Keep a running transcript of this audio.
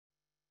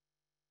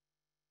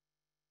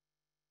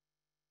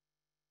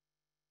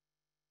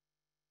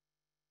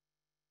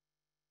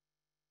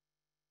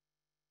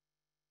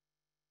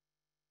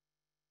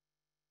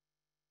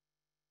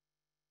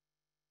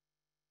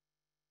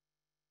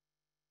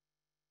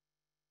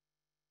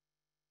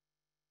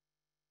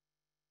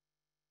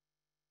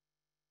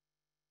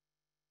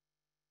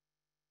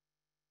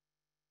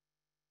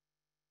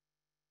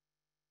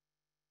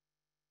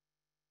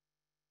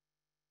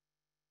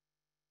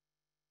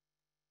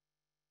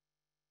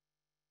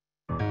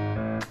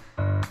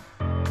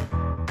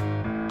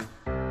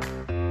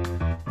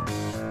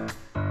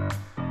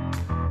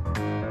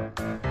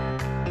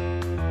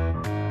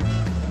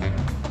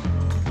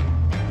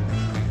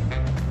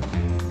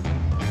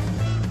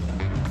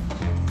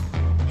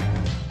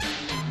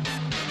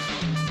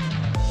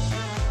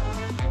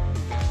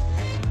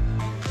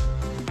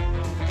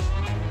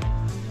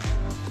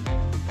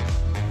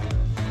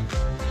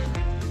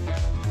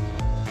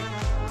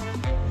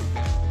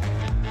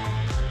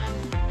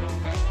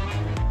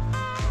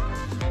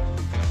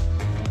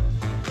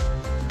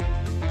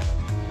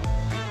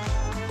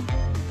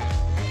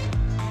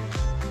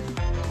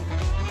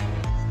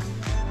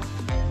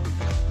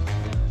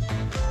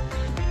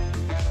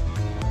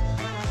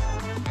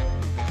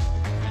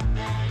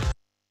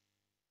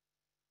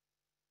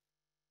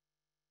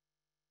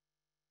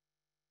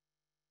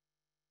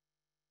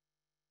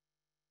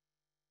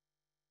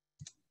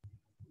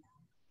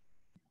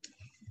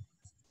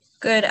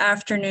Good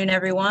afternoon,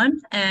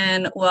 everyone,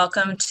 and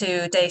welcome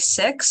to day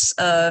 6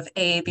 of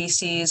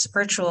AABC's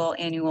virtual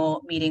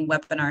annual meeting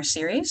webinar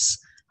series.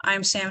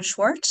 I'm Sam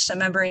Schwartz, a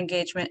member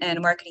engagement and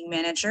marketing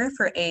manager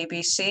for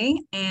AABC,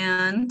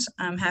 and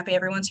I'm happy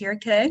everyone's here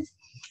today.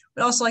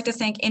 We'd also like to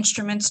thank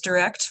Instruments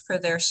Direct for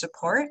their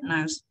support, and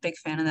I was a big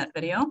fan of that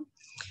video.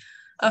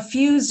 A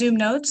few Zoom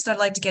notes that I'd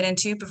like to get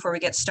into before we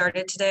get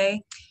started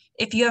today.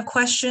 If you have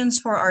questions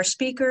for our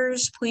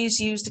speakers, please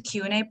use the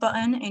Q&A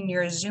button in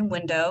your Zoom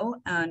window,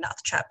 not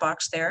the chat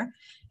box there,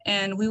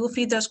 and we will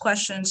feed those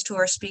questions to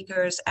our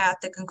speakers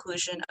at the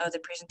conclusion of the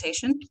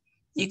presentation.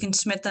 You can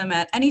submit them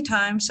at any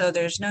time, so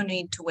there's no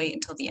need to wait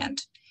until the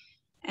end.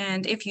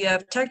 And if you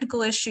have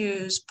technical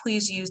issues,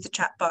 please use the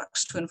chat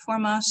box to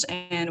inform us,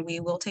 and we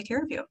will take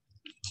care of you.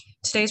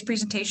 Today's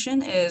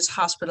presentation is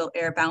Hospital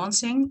Air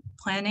Balancing,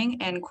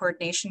 Planning and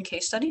Coordination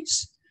Case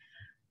Studies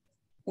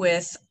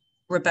with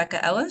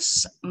Rebecca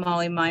Ellis,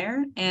 Molly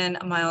Meyer, and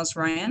Miles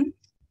Ryan.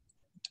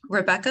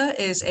 Rebecca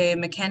is a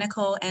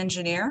mechanical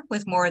engineer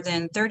with more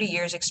than 30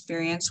 years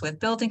experience with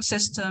building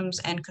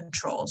systems and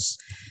controls.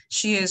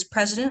 She is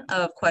president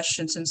of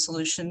Questions and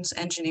Solutions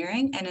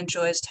Engineering and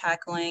enjoys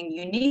tackling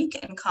unique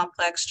and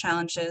complex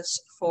challenges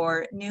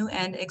for new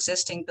and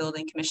existing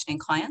building commissioning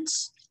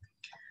clients.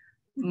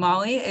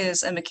 Molly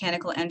is a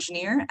mechanical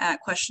engineer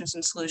at Questions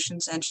and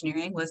Solutions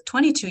Engineering with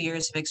 22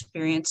 years of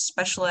experience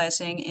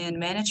specializing in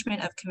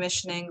management of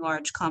commissioning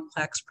large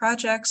complex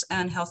projects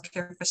and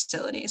healthcare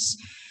facilities.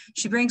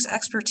 She brings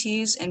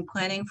expertise in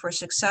planning for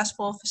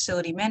successful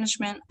facility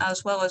management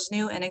as well as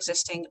new and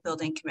existing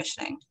building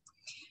commissioning.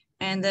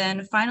 And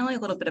then finally, a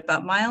little bit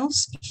about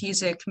Miles.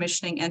 He's a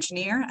commissioning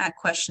engineer at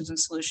Questions and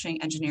Solution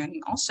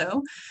Engineering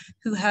also,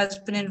 who has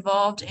been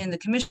involved in the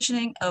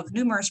commissioning of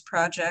numerous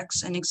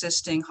projects in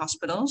existing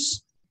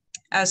hospitals.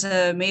 As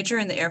a major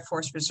in the Air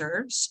Force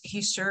Reserves,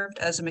 he served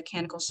as a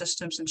mechanical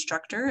systems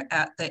instructor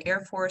at the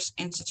Air Force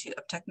Institute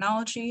of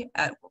Technology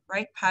at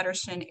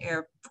Wright-Patterson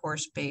Air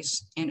Force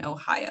Base in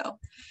Ohio.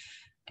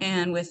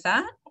 And with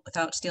that,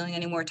 without stealing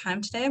any more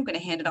time today, I'm going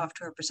to hand it off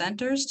to our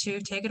presenters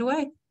to take it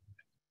away.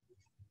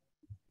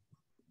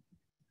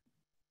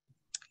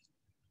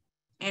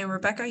 And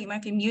Rebecca, you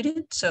might be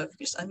muted, so if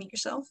you just unmute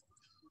yourself.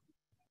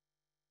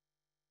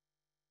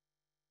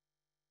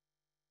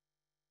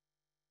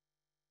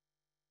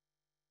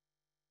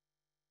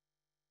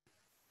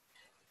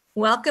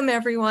 Welcome,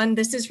 everyone.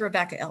 This is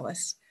Rebecca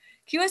Ellis.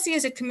 QSE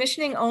is a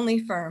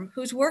commissioning-only firm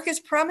whose work is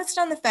premised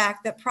on the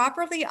fact that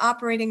properly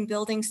operating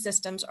building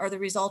systems are the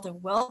result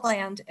of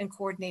well-planned and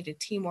coordinated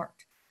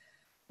teamwork.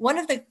 One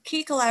of the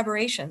key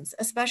collaborations,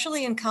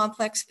 especially in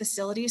complex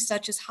facilities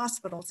such as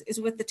hospitals,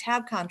 is with the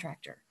TAB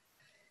contractor.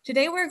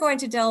 Today, we're going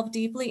to delve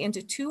deeply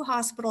into 2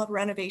 hospital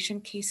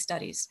renovation case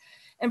studies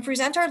and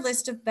present our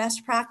list of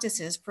best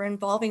practices for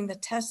involving the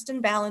test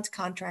and balance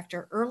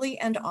contractor early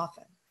and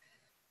often.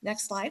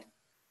 Next slide.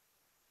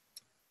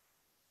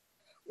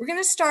 We're going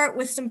to start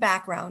with some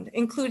background,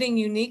 including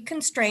unique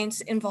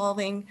constraints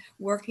involving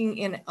working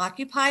in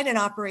occupied and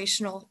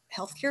operational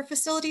healthcare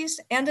facilities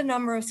and a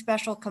number of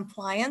special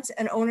compliance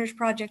and owner's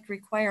project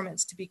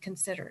requirements to be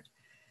considered.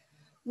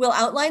 We'll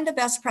outline the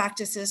best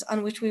practices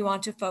on which we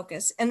want to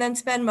focus and then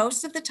spend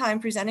most of the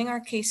time presenting our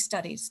case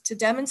studies to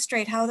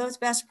demonstrate how those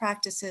best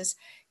practices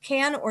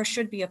can or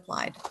should be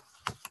applied.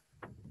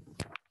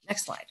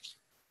 Next slide.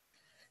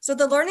 So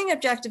the learning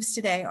objectives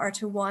today are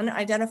to 1,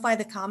 identify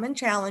the common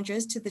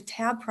challenges to the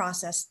TAB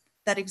process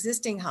that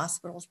existing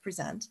hospitals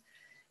present,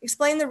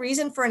 explain the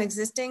reason for an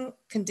existing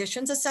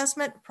conditions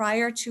assessment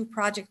prior to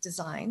project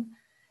design,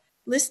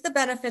 list the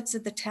benefits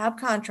of the TAB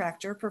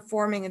contractor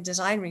performing a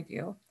design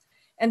review,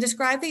 and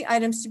describe the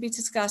items to be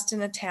discussed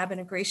in a TAB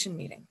integration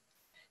meeting.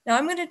 Now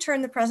I'm going to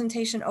turn the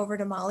presentation over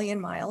to Molly and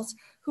Miles,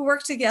 who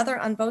work together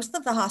on both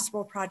of the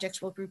hospital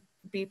projects we'll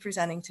be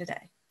presenting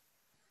today.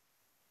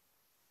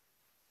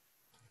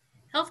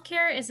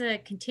 Healthcare is a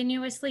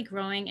continuously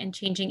growing and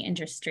changing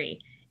industry,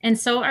 and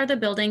so are the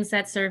buildings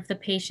that serve the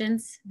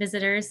patients,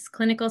 visitors,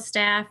 clinical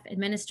staff,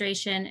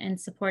 administration, and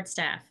support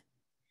staff.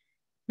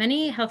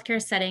 Many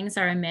healthcare settings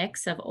are a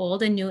mix of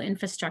old and new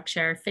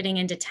infrastructure fitting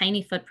into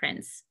tiny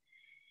footprints.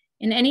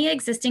 In any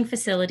existing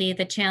facility,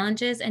 the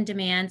challenges and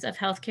demands of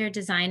healthcare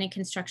design and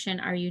construction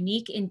are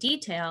unique in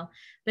detail,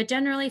 but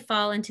generally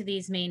fall into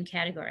these main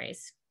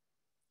categories.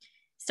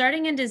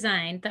 Starting in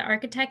design, the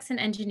architects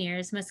and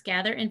engineers must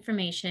gather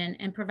information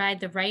and provide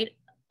the right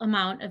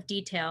amount of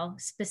detail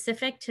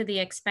specific to the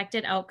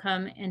expected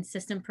outcome and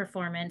system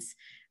performance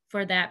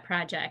for that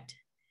project.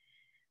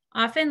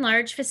 Often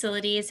large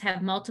facilities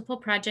have multiple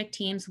project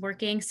teams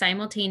working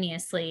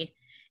simultaneously,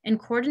 and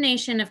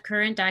coordination of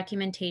current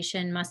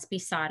documentation must be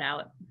sought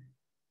out.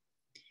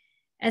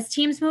 As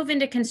teams move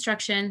into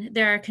construction,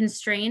 there are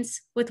constraints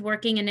with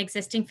working in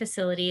existing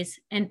facilities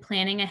and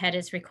planning ahead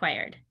is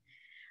required.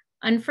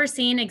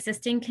 Unforeseen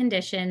existing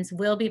conditions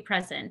will be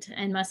present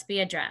and must be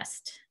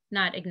addressed,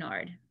 not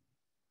ignored.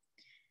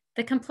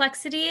 The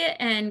complexity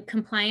and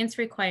compliance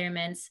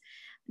requirements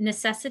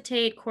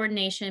necessitate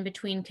coordination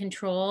between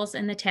controls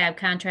and the TAB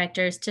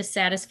contractors to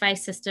satisfy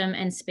system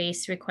and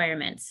space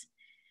requirements.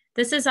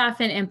 This is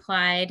often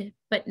implied,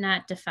 but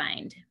not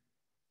defined.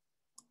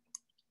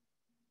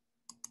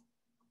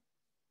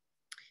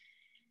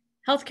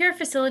 Healthcare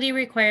facility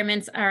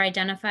requirements are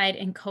identified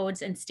in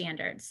codes and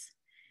standards.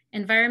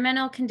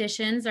 Environmental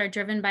conditions are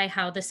driven by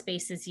how the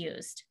space is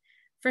used.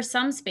 For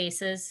some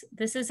spaces,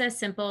 this is as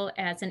simple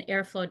as an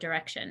airflow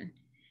direction.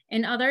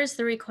 In others,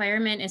 the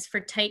requirement is for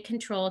tight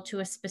control to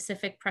a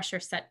specific pressure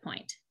set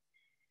point.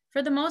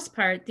 For the most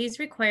part, these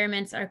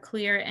requirements are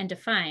clear and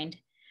defined,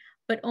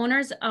 but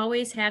owners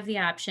always have the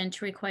option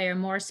to require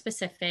more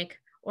specific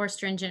or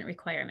stringent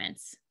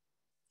requirements.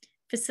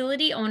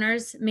 Facility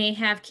owners may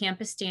have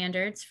campus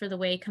standards for the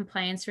way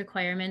compliance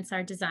requirements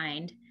are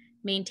designed,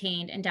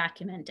 maintained, and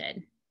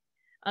documented.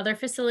 Other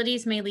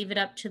facilities may leave it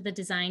up to the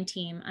design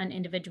team on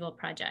individual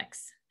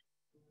projects.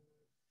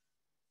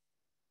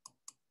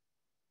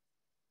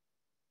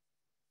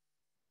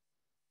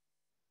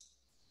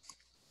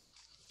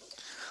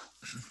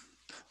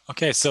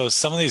 Okay, so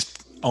some of these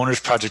owner's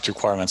project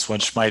requirements,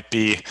 which might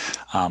be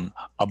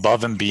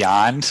above and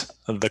beyond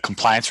the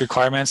compliance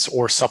requirements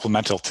or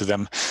supplemental to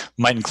them,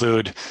 might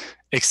include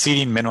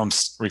exceeding minimum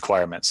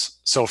requirements.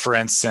 So for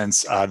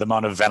instance, the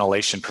amount of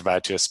ventilation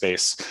provided to a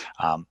space.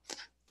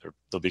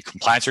 There'll be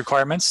compliance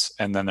requirements,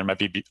 and then there might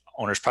be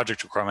owner's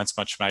project requirements,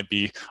 which might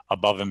be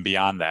above and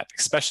beyond that,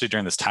 especially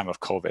during this time of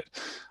COVID.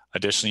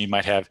 Additionally, you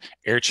might have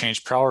air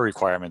change per hour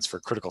requirements for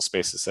critical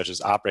spaces, such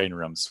as operating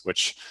rooms,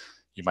 which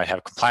you might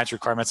have compliance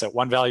requirements at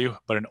one value,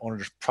 but an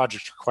owner's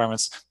project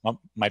requirements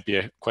might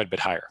be quite a bit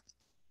higher.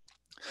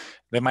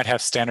 They might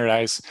have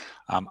standardized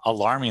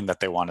alarming that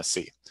they want to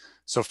see.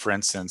 So for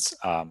instance,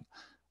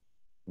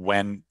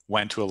 when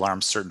to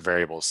alarm certain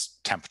variables,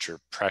 temperature,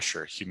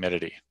 pressure,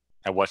 humidity,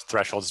 at what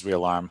thresholds do we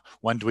alarm,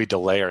 when do we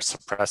delay or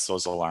suppress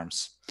those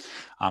alarms?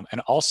 And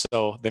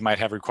also they might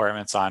have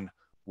requirements on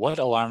what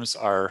alarms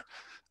are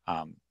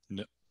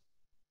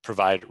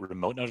provide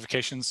remote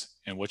notifications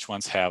and which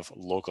ones have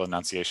local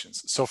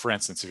enunciations. So for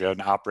instance, if you have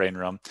an operating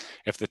room,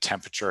 if the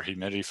temperature or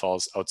humidity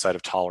falls outside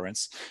of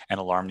tolerance, an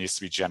alarm needs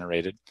to be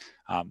generated.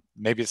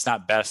 Maybe it's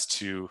not best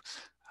to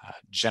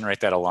generate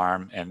that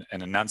alarm and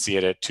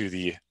enunciate it to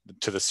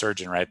the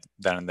surgeon right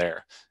then and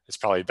there. It's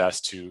probably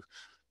best to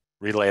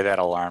relay that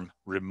alarm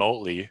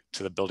remotely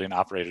to the building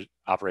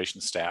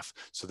operations staff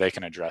so they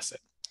can address it.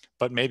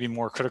 But maybe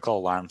more critical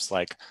alarms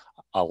like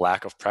a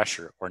lack of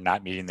pressure or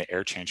not meeting the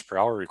air change per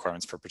hour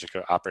requirements for a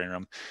particular operating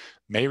room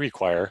may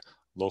require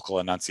local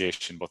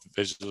enunciation, both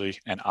visually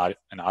and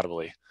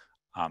audibly.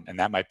 And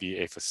that might be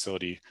a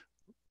facility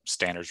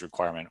standards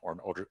requirement or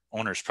an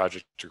owner's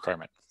project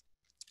requirement.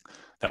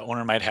 The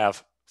owner might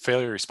have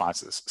failure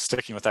responses,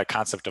 sticking with that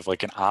concept of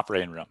like an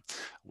operating room.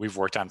 We've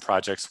worked on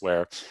projects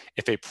where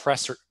if a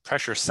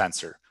pressure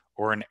sensor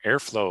or an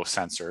airflow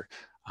sensor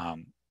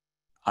on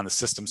the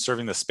system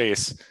serving the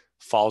space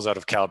falls out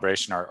of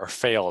calibration or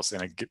fails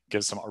and it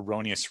gives some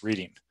erroneous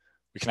reading,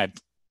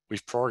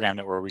 we've programmed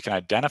it where we can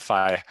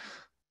identify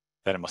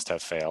that it must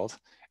have failed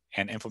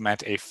and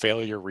implement a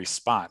failure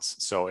response.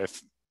 So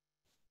if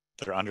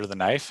they're under the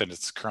knife and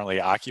it's currently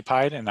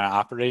occupied in an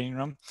operating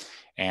room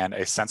and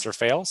a sensor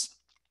fails,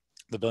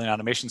 the building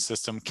automation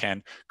system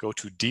can go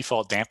to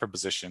default damper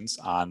positions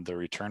on the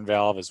return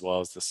valve as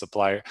well as the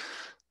supply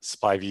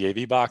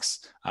VAV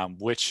box,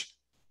 which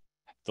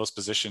those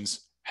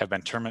positions have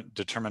been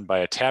determined by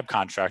a tab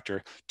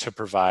contractor to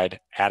provide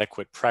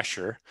adequate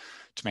pressure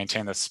to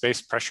maintain the space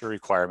pressure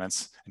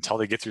requirements until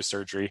they get through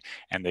surgery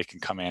and they can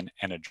come in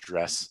and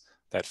address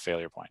that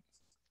failure point.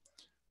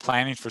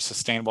 Planning for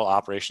sustainable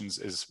operations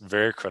is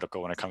very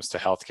critical when it comes to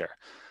healthcare.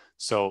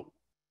 So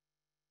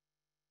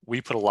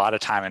we put a lot of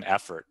time and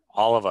effort,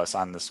 all of us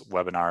on this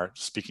webinar,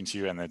 speaking to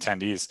you and the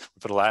attendees, we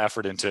put a lot of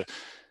effort into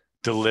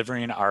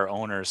delivering our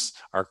owners,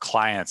 our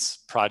clients,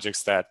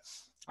 projects that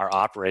are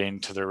operating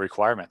to their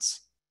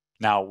requirements.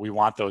 Now, we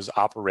want those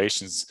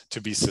operations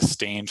to be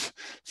sustained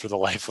for the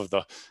life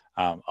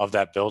of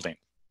that building.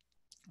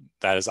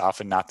 That is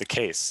often not the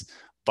case.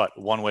 But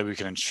one way we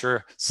can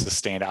ensure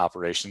sustained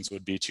operations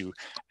would be to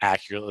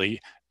accurately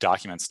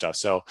document stuff.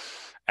 So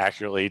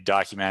accurately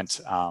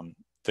document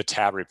the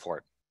tab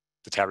report.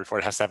 The tab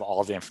report has to have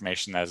all the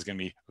information that is going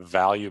to be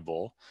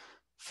valuable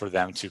for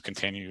them to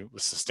continue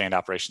with sustained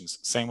operations.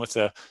 Same with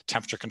the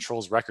temperature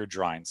controls record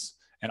drawings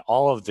and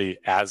all of the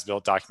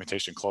as-built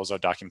documentation,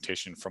 closeout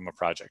documentation from a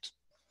project.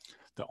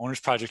 The owner's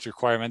project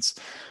requirements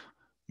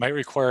might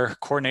require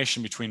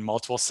coordination between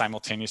multiple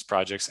simultaneous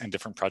projects and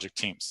different project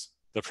teams.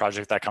 The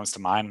project that comes to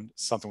mind,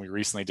 something we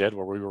recently did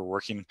where we were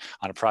working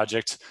on a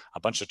project, a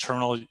bunch of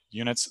terminal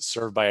units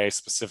served by a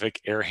specific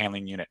air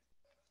handling unit.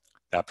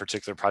 That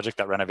particular project,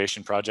 that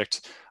renovation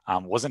project,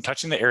 wasn't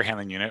touching the air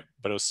handling unit,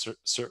 but it was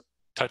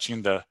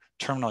touching the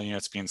terminal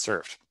units being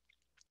served.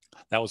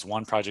 That was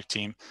one project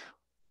team,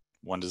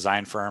 one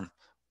design firm,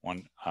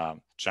 one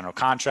general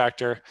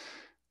contractor,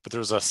 but there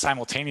was a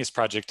simultaneous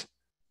project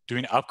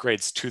doing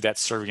upgrades to that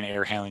serving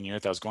air handling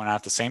unit that was going on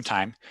at the same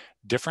time,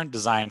 different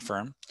design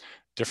firm,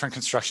 different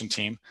construction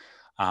team.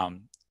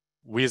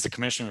 We as the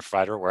commissioning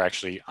provider were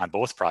actually on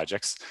both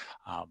projects,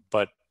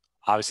 but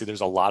obviously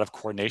there's a lot of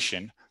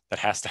coordination that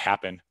has to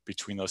happen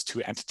between those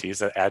two entities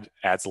that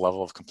adds a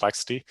level of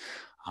complexity.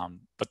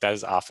 But that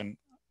is often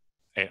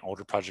an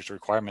older project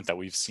requirement that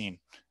we've seen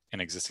in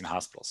existing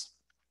hospitals.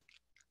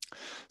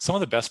 Some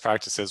of the best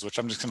practices, which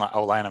I'm just going to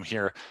outline them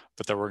here,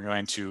 but that we're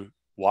going to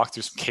walk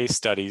through some case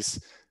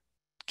studies,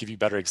 give you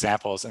better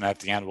examples, and at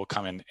the end we'll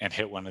come in and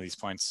hit one of these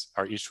points,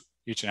 or each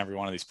and every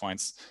one of these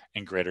points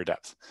in greater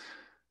depth.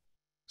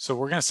 So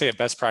we're going to say a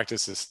best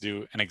practice is to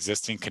do an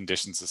existing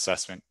conditions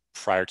assessment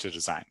prior to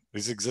design.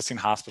 These existing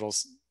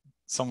hospitals,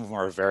 some of them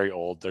are very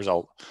old. There's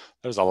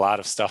a lot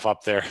of stuff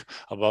up there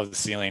above the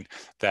ceiling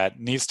that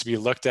needs to be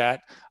looked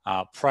at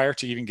prior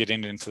to even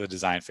getting into the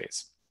design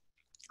phase.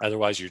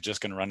 Otherwise, you're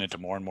just going to run into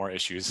more and more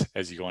issues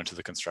as you go into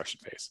the construction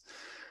phase.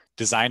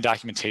 Design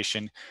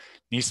documentation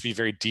needs to be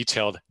very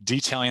detailed,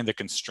 detailing the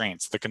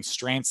constraints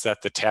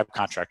that the tab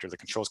contractor, the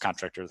controls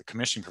contractor, the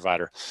commissioning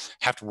provider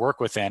have to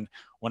work within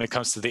when it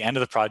comes to the end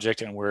of the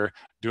project, and we're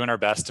doing our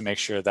best to make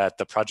sure that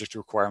the project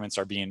requirements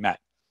are being met.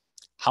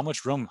 How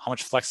much room, how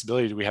much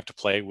flexibility do we have to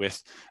play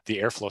with the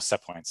airflow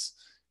set points?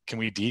 Can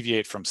we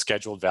deviate from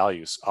scheduled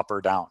values up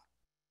or down?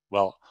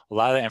 Well, a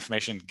lot of that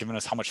information giving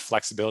us how much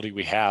flexibility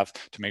we have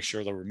to make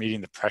sure that we're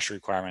meeting the pressure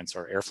requirements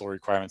or airflow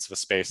requirements of a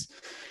space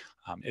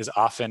is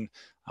often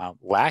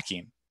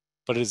lacking,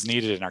 but it is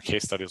needed in our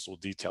case studies. We'll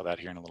detail that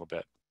here in a little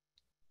bit.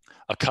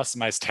 A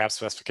customized tab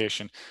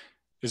specification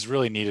is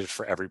really needed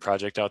for every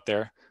project out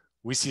there.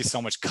 We see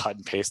so much cut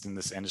and paste in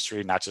this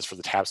industry, not just for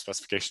the tab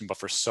specification, but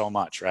for so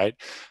much, right?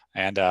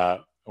 And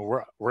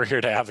we're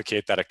here to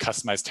advocate that a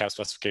customized tab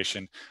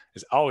specification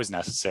is always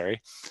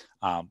necessary,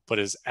 but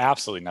is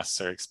absolutely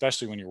necessary,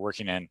 especially when you're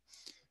working in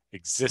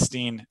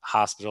existing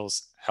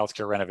hospitals,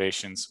 healthcare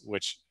renovations,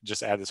 which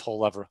just add this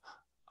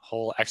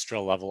whole extra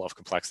level of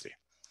complexity.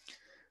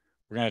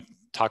 We're going to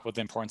talk about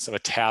the importance of a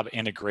tab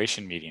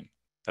integration meeting.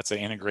 That's an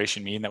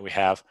integration meeting that we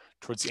have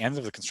towards the end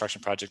of the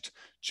construction project,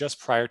 just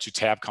prior to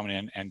tab coming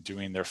in and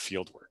doing their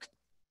field work.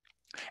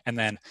 And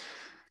then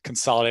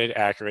consolidated,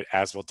 accurate,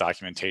 as-built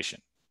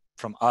documentation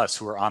from us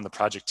who are on the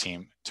project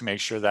team to make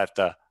sure that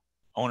the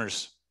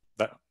owners,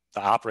 the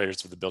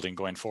operators of the building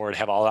going forward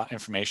have all that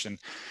information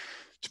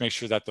to make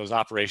sure that those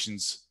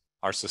operations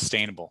are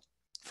sustainable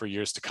for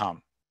years to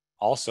come.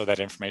 Also, that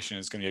information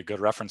is going to be a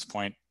good reference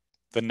point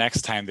the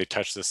next time they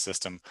touch this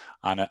system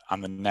on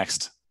the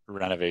next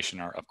renovation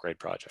or upgrade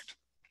project.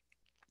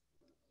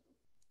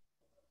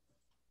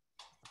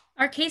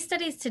 Our case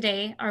studies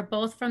today are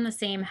both from the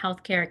same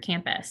healthcare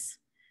campus.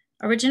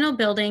 Original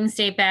buildings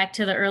date back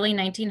to the early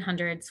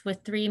 1900s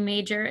with 3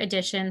 major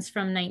additions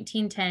from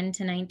 1910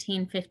 to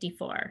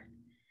 1954.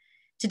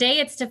 Today,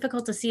 it's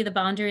difficult to see the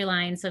boundary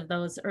lines of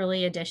those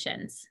early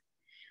additions.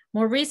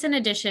 More recent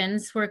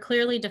additions were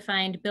clearly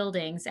defined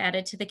buildings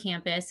added to the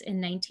campus in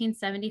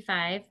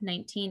 1975,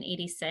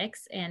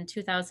 1986, and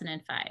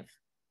 2005.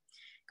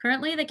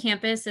 Currently, the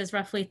campus is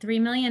roughly 3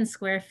 million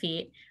square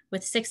feet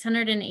with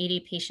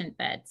 680 patient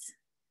beds.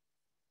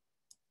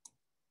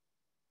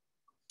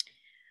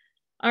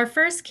 Our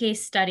first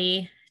case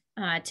study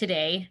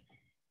today,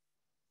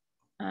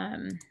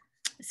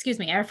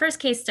 our first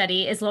case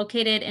study is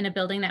located in a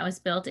building that was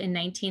built in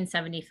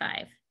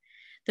 1975.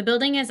 The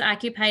building is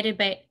occupied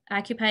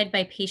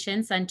by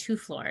patients on 2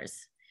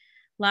 floors.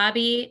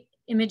 Lobby,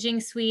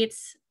 imaging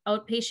suites,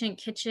 outpatient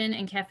kitchen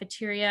and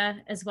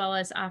cafeteria, as well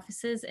as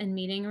offices and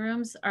meeting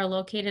rooms are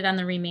located on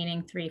the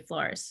remaining 3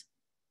 floors.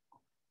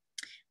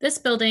 This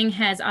building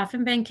has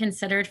often been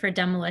considered for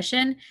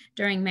demolition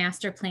during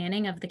master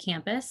planning of the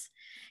campus,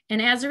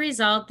 and as a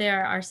result,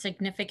 there are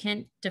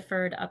significant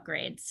deferred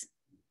upgrades.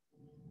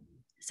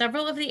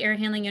 Several of the air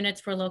handling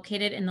units were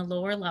located in the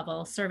lower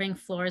level, serving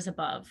floors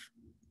above.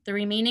 The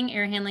remaining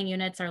air handling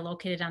units are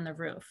located on the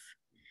roof.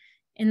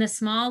 In the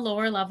small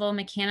lower level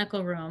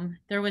mechanical room,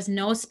 there was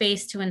no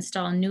space to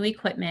install new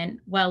equipment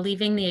while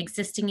leaving the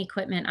existing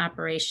equipment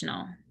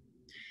operational.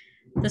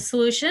 The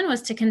solution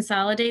was to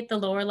consolidate the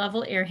lower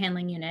level air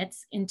handling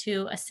units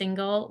into a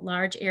single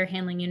large air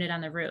handling unit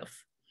on the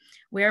roof.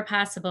 Where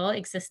possible,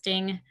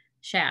 existing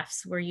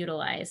shafts were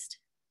utilized.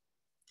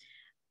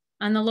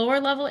 On the lower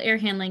level air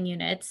handling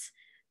units,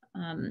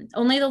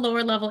 only the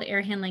lower level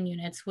air handling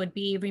units would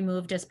be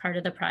removed as part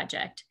of the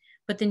project,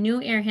 but the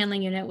new air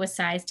handling unit was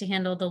sized to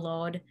handle the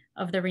load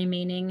of the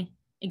remaining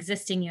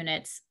existing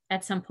units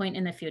at some point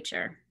in the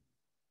future.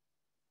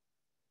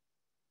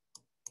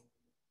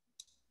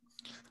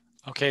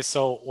 Okay,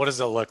 so what does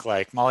it look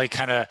like? Molly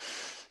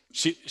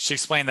she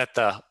explained that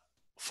the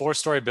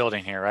 4-story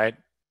building here, right?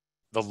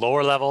 The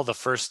lower level, the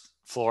first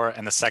floor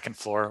and the second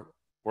floor,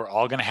 we're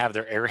all gonna have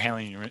their air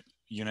handling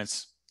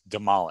units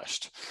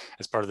demolished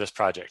as part of this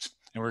project.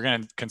 And we're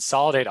going to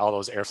consolidate all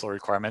those airflow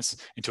requirements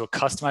into a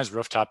customized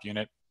rooftop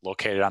unit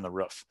located on the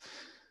roof.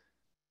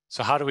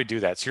 So how do we do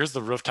that? So here's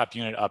the rooftop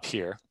unit up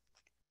here.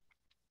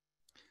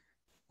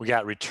 We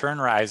got return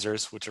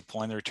risers, which are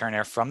pulling the return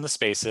air from the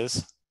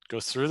spaces,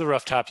 goes through the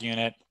rooftop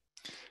unit.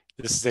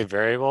 This is a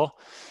variable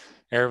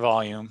air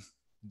volume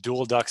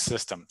dual duct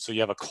system. So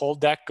you have a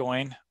cold deck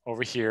going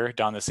over here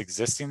down this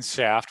existing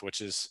shaft,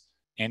 which is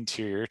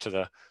interior to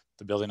the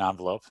building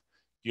envelope.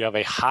 you have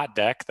a hot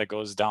deck that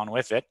goes down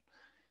with it.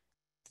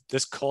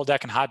 This cold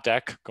deck and hot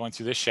deck going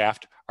through this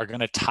shaft are going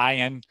to tie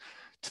in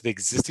to the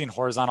existing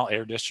horizontal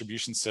air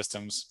distribution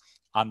systems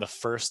on the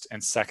first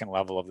and second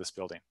level of this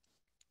building.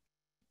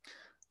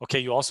 Okay,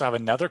 you also have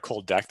another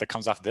cold deck that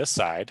comes off this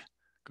side,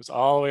 goes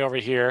all the way over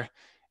here,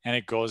 and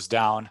it goes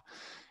down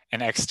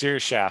an exterior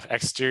shaft,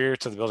 exterior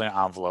to the building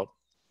envelope.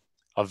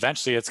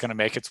 Eventually, it's going to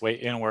make its way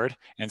inward,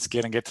 and it's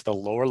going to get to the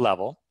lower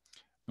level,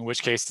 in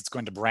which case it's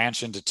going to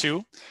branch into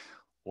two.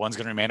 One's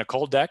going to remain a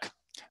cold deck.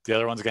 The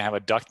other one's going to have a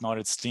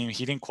duct-mounted steam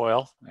heating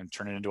coil and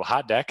turn it into a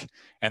hot deck.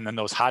 And then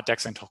those hot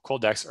decks and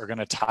cold decks are going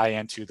to tie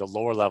into the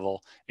lower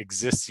level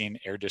existing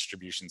air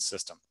distribution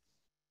system.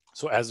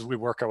 So as we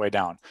work our way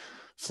down,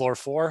 floor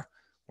 4,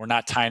 we're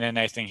not tying in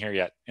anything here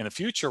yet. In the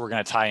future, we're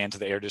going to tie into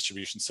the air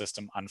distribution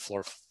system on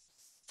floor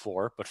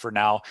 4, but for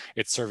now,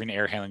 it's serving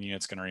air handling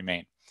units going to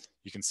remain.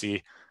 You can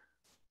see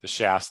the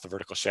shafts, the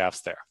vertical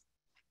shafts there.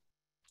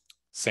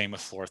 Same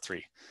with floor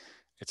 3.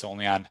 It's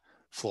only on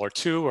floor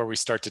 2 where we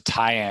start to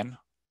tie in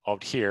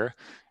out here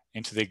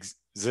into the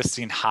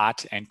existing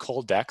hot and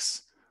cold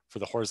decks for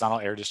the horizontal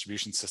air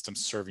distribution system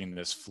serving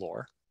this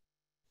floor.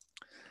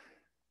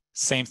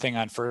 Same thing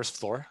on first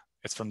floor.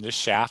 It's from this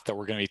shaft that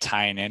we're going to be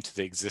tying into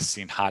the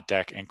existing hot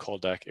deck and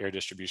cold deck air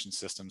distribution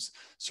systems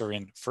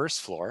serving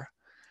first floor.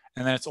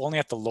 And then it's only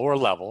at the lower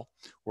level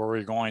where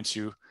we're going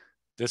to,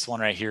 this one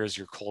right here is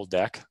your cold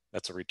deck.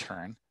 That's a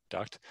return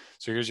duct.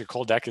 So here's your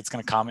cold deck. It's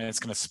going to come and it's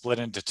going to split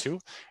into two.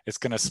 It's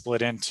going to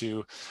split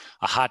into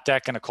a hot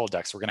deck and a cold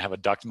deck. So we're going to have a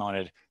duct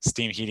mounted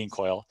steam heating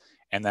coil.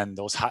 And then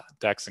those hot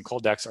decks and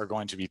cold decks are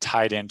going to be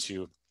tied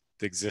into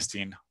the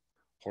existing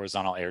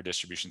horizontal air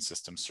distribution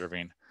system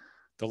serving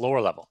the lower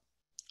level.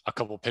 A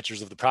couple of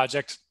pictures of the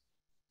project.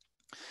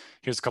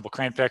 Here's a couple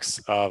crane pics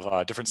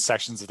of different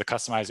sections of the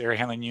customized air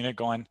handling unit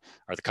going,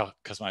 or the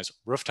customized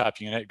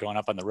rooftop unit going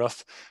up on the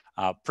roof.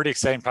 Pretty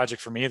exciting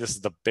project for me. This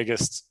is the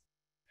biggest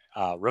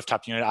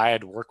rooftop unit I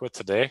had worked with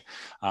to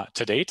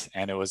date,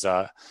 and it was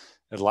a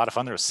lot of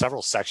fun. There were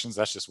several sections.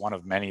 That's just one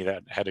of many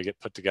that had to get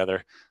put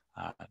together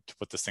to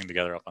put this thing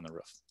together up on the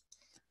roof.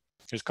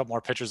 Here's a couple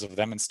more pictures of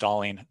them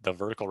installing the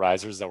vertical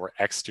risers that were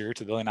exterior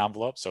to the building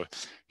envelope. So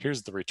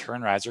here's the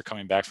return riser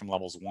coming back from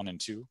levels 1 and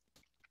 2.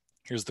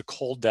 Here's the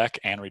cold deck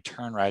and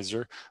return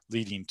riser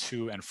leading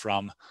to and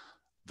from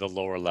the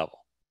lower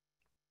level.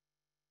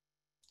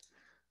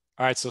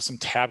 All right, so some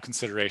tab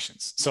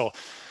considerations. So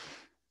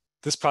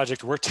this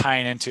project, we're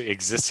tying into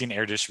existing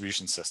air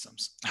distribution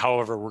systems.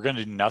 However, we're going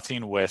to do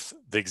nothing with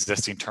the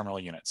existing terminal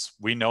units.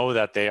 We know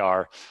that they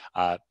are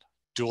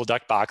dual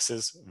duct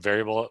boxes,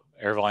 variable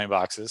air volume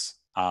boxes.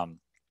 And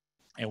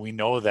we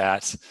know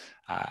that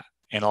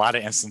in a lot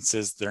of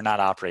instances, they're not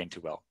operating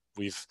too well.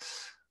 We've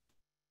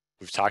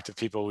talked to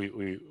people,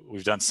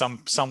 we've done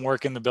some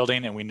work in the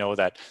building, and we know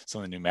that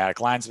some of the pneumatic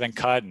lines have been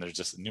cut and they're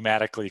just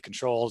pneumatically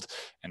controlled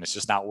and it's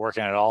just not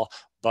working at all.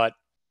 But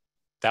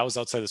that was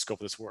outside the scope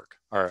of this work,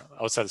 or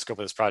outside the scope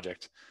of this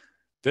project.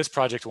 This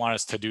project wanted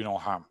us to do no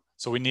harm.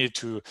 So we needed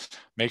to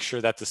make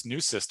sure that this new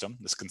system,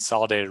 this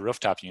consolidated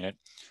rooftop unit,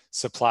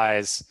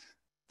 supplies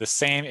the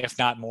same, if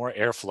not more,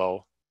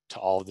 airflow to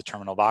all of the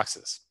terminal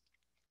boxes.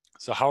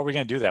 So how are we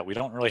going to do that? We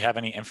don't really have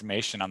any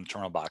information on the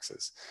terminal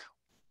boxes.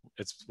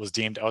 It was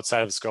deemed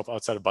outside of the scope,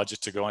 outside of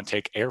budget to go and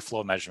take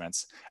airflow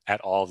measurements at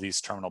all of these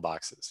terminal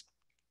boxes.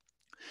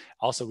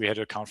 Also, we had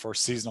to account for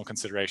seasonal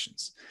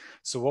considerations.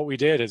 So what we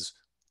did is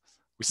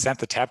we sent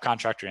the tab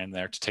contractor in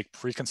there to take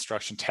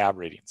pre-construction tab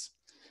readings.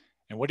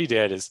 And what he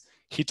did is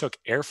he took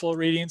airflow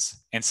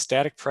readings and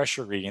static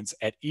pressure readings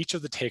at each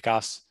of the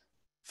takeoffs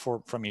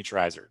from each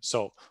riser.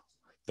 So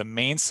the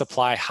main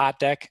supply hot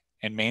deck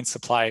and main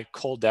supply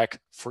cold deck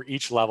for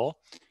each level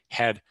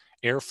had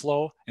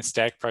airflow and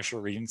static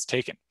pressure readings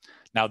taken.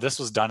 Now this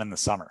was done in the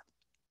summer,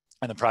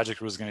 and the project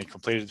was going to be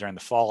completed during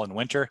the fall and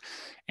winter.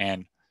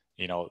 And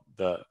you know,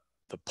 the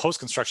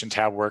post-construction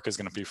tab work is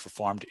going to be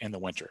performed in the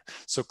winter.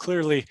 So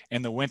clearly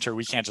in the winter,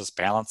 we can't just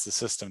balance the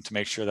system to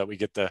make sure that we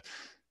get the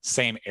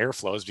same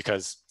airflows,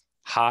 because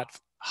hot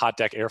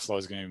deck airflow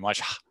is going to be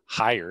much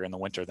higher in the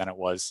winter than it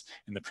was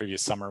in the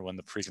previous summer when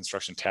the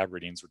pre-construction tab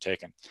readings were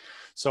taken.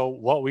 So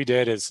what we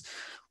did is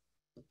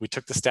we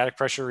took the static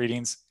pressure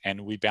readings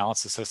and we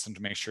balanced the system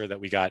to make sure that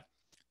we got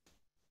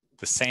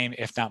the same,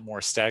 if not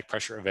more, static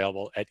pressure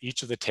available at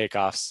each of the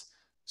takeoffs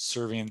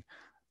serving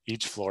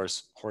each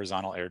floor's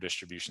horizontal air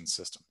distribution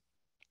system.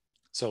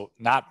 So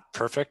not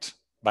perfect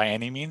by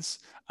any means,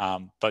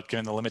 but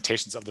given the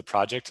limitations of the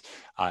project,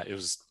 it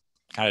was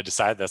kind of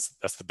decided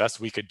that's the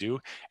best we could do.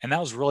 And that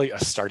was really a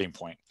starting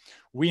point.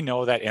 We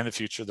know that in the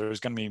future, there's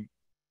going to be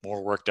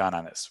more work done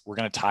on this. We're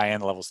going to tie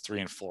in levels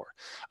 3 and 4.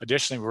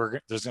 Additionally,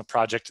 there's a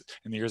project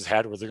in the years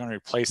ahead where they're going to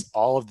replace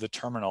all of the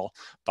terminal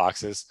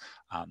boxes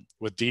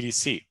with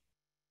DDC.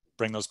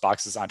 Bring those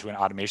boxes onto an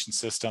automation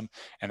system,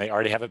 and they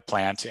already have it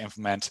planned to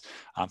implement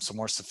some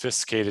more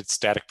sophisticated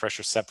static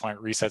pressure set point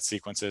reset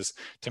sequences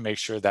to make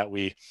sure that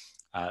we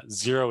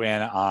zero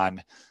in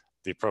on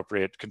the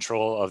appropriate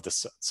control of the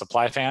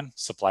supply fan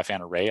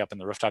array up in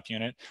the rooftop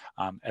unit,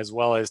 as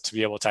well as to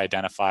be able to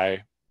identify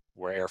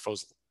where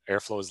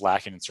airflow is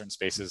lacking in certain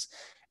spaces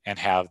and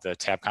have the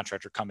tab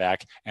contractor come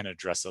back and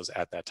address those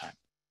at that time.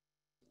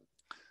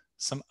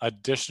 Some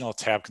additional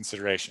tab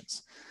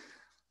considerations.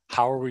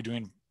 How are we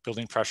doing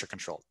building pressure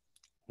control?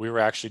 We were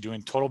actually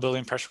doing total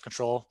building pressure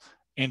control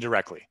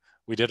indirectly.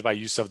 We did it by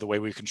use of the way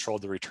we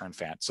controlled the return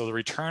fan. So the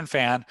return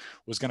fan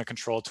was going to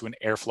control to an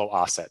airflow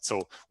offset.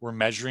 So we're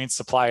measuring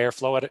supply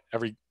airflow at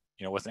every,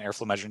 with an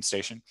airflow measuring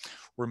station.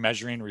 We're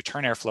measuring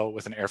return airflow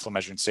with an airflow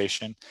measuring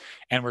station.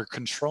 And we're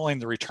controlling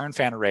the return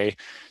fan array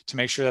to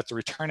make sure that the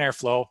return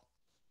airflow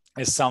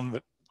is some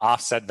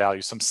offset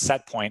value, some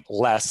set point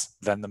less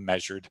than the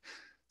measured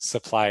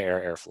supply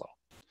airflow.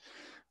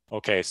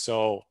 Okay,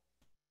 so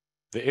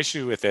the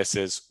issue with this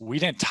is we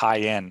didn't tie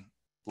in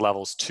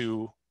levels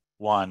 2,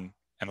 1,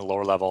 and the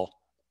lower level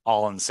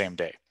all on the same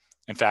day.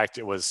 In fact,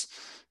 it was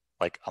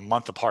like a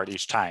month apart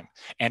each time.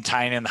 And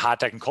tying in the hot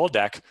deck and cold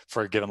deck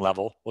for a given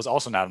level was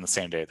also not on the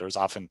same day. There was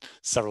often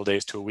several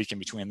days to a week in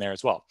between there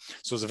as well.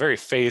 So it was a very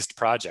phased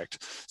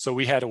project. So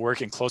we had to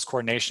work in close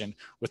coordination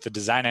with the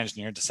design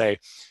engineer to say,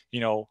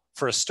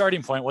 for a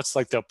starting point, what's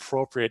like the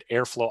appropriate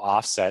airflow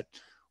offset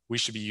we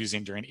should be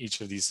using during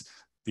each of these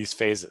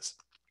phases.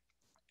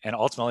 And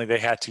ultimately they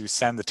had to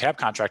send the tab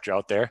contractor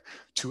out there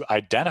to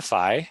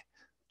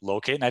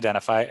locate and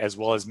identify, as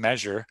well as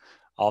measure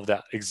all of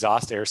the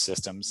exhaust air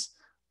systems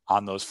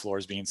on those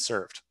floors being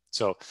served.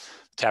 So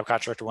the tab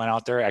contractor went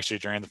out there actually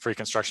during the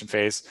pre-construction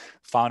phase,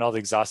 found all the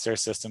exhaust air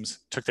systems,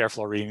 took the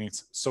airflow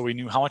readings, so we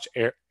knew how much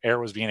air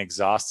was being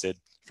exhausted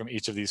from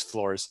each of these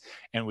floors.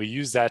 And we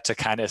used that to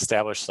kind of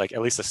establish like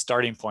at least a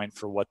starting point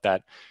for what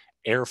that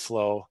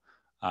airflow,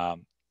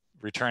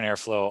 return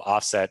airflow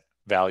offset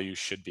value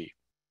should be.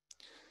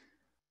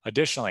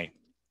 Additionally,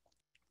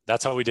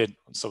 that's how we did,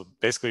 so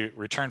basically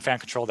return fan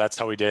control, that's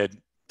how we did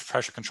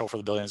pressure control for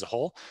the building as a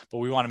whole, but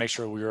we want to make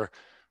sure we were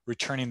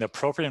returning the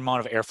appropriate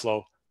amount of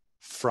airflow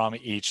from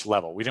each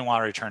level. We didn't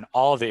want to return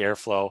all of the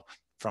airflow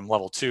from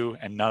level 2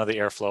 and none of the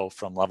airflow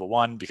from level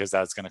 1, because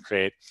that's going to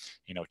create,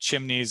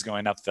 chimneys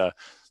going up the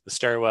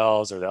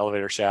stairwells or the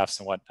elevator shafts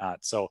and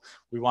whatnot. So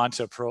we want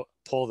to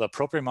pull the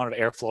appropriate amount of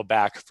airflow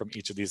back from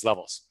each of these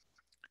levels.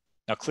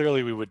 Now,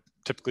 clearly we would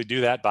typically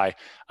do that by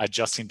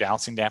adjusting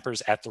balancing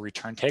dampers at the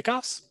return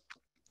takeoffs.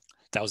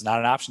 That was not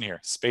an option here.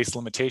 Space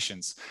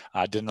limitations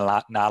did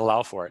not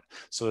allow for it.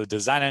 So the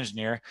design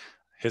engineer,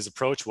 his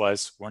approach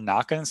was, we're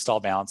not going to install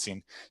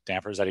balancing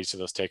dampers at each of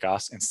those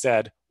takeoffs.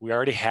 Instead, we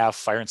already have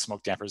fire and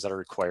smoke dampers that are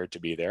required to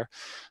be there.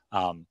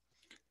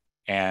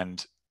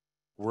 And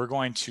we're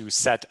going to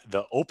set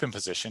the open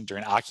position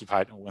during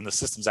occupied, when the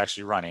system's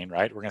actually running,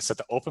 right? We're going to set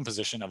the open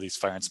position of these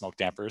fire and smoke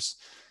dampers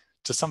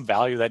to some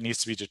value that needs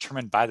to be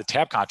determined by the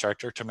tab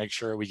contractor to make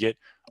sure we get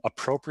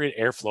appropriate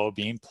airflow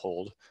being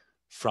pulled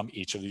from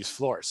each of these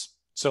floors.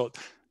 So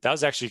that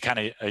was actually kind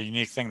of a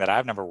unique thing that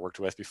I've never worked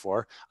with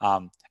before.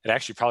 It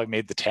actually probably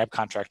made the tab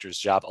contractor's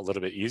job a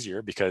little bit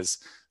easier, because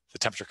the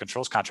temperature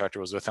controls contractor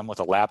was with him with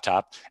a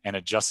laptop and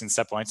adjusting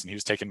set points, and he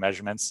was taking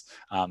measurements.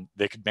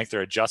 They could make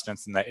their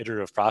adjustments, and that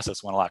iterative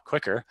process went a lot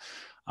quicker.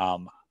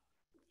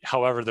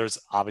 However, there's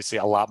obviously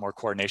a lot more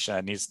coordination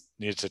that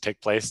needed to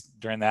take place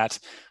during that.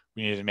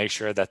 We needed to make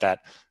sure that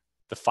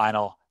the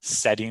final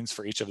settings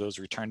for each of those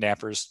return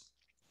dampers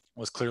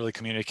was clearly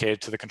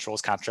communicated to the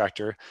controls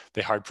contractor.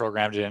 They hard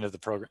programmed it into the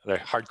program, they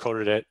hard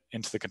coded it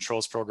into the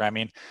controls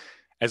programming,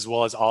 as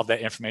well as all of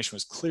that information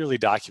was clearly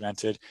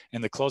documented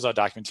in the closeout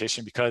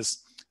documentation,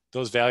 because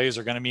those values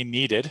are going to be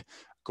needed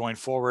going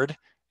forward,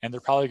 and they're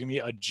probably going to be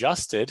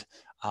adjusted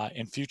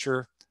in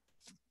future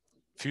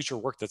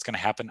work that's going to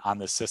happen on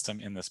this system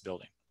in this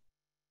building.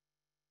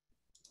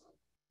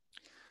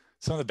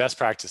 Some of the best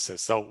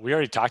practices. So we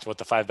already talked about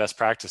the 5 best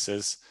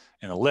practices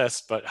in the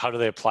list, but how do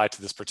they apply to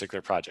this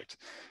particular project?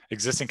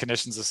 Existing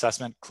conditions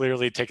assessment,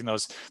 clearly taking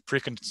those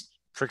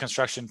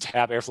pre-construction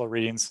tab airflow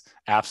readings,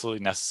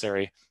 absolutely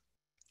necessary.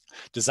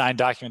 Design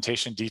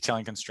documentation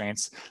detailing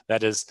constraints,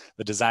 that is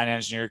the design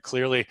engineer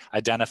clearly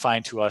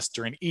identifying to us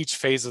during each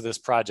phase of this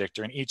project,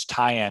 during each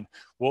tie-in,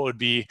 what would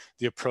be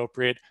the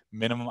appropriate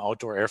minimum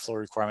outdoor airflow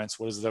requirements,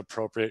 what is the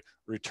appropriate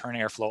return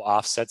airflow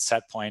offset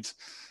set point.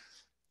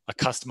 A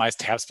customized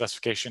tab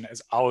specification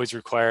is always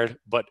required,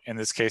 but in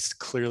this case,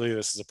 clearly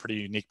this is a pretty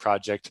unique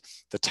project.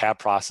 The tab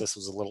process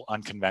was a little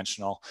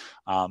unconventional.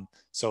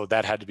 So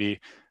that had to be,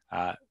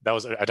 that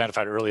was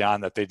identified early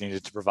on that they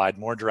needed to provide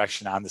more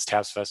direction on this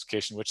tab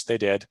specification, which they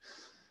did.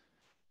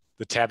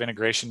 The tab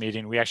integration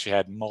meeting, we actually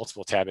had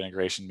multiple tab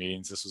integration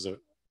meetings. This was a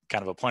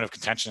kind of a point of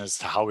contention as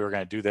to how we were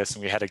going to do this.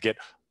 And we had to get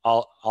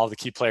all the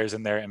key players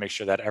in there and make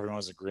sure that everyone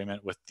was in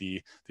agreement with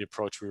the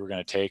approach we were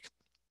going to take.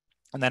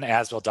 And then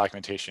as-built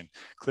documentation.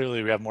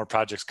 Clearly, we have more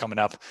projects coming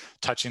up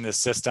touching this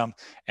system,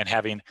 and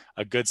having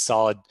a good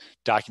solid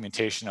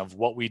documentation of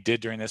what we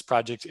did during this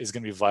project is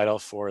going to be vital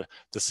for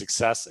the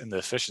success and the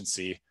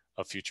efficiency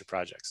of future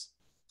projects.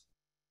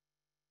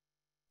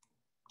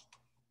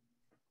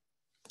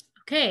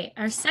 Okay,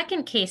 our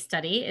second case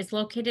study is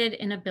located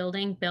in a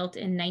building built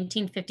in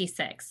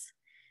 1956.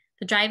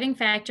 The driving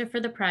factor for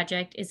the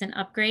project is an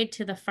upgrade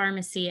to the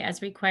pharmacy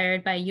as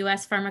required by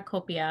U.S.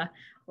 Pharmacopoeia,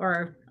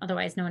 or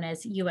otherwise known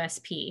as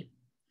USP.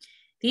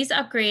 These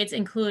upgrades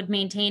include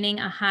maintaining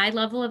a high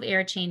level of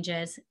air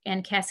changes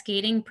and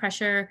cascading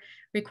pressure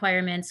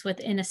requirements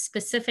within a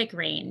specific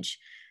range,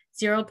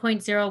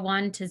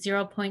 0.01 to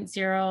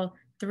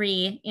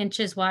 0.03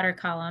 inches water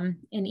column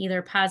in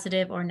either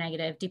positive or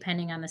negative,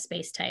 depending on the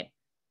space type.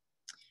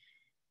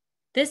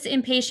 This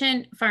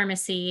inpatient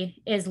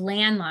pharmacy is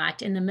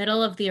landlocked in the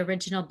middle of the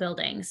original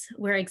buildings,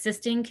 where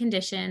existing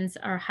conditions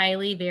are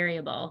highly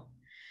variable.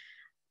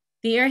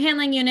 The air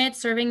handling unit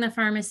serving the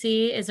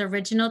pharmacy is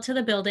original to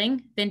the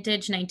building,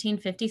 vintage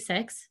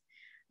 1956,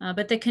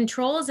 but the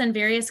controls and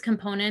various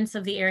components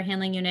of the air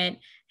handling unit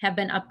have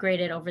been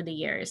upgraded over the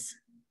years.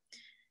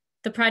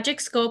 The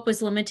project scope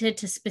was limited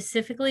to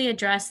specifically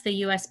address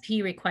the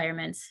USP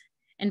requirements,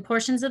 and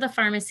portions of the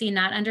pharmacy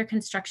not under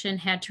construction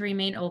had to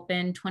remain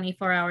open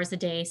 24 hours a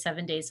day,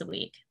 7 days a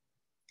week.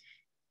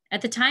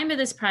 At the time of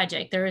this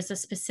project, there was a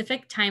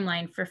specific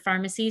timeline for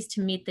pharmacies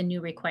to meet the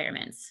new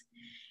requirements.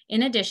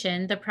 In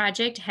addition, the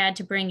project had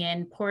to bring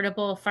in a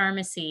portable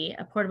pharmacy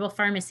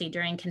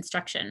during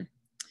construction.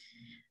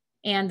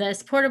 And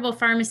this portable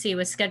pharmacy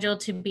was scheduled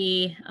to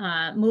be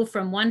moved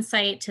from one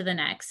site to the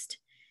next.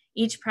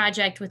 Each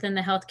project within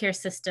the healthcare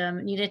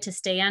system needed to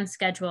stay on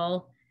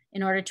schedule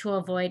in order to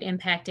avoid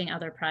impacting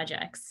other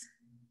projects.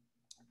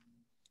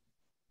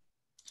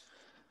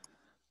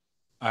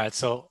 All right,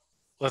 so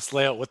let's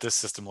lay out what this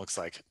system looks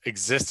like.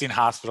 Existing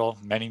hospital,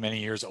 many, many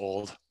years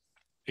old,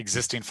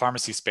 existing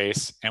pharmacy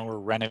space, and we're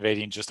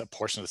renovating just a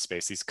portion of the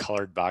space, these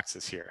colored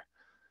boxes here.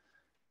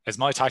 As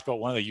Molly talked about,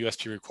 one of the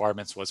USP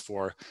requirements was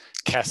for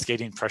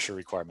cascading pressure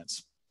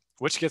requirements,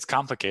 which gets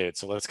complicated.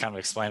 So let's kind of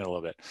explain it a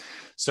little bit.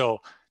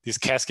 So these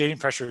cascading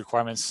pressure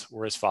requirements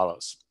were as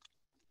follows.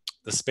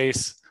 The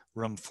space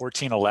room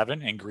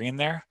 1411 in green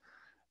there,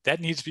 that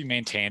needs to be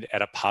maintained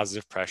at a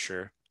positive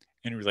pressure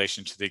in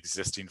relation to the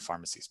existing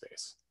pharmacy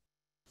space.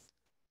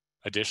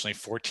 Additionally,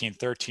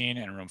 1413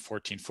 and room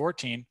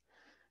 1414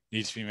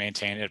 needs to be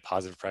maintained at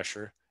positive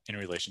pressure in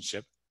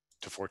relationship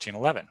to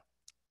 1411.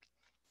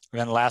 And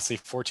then lastly,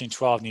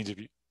 1412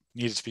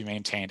 needed to be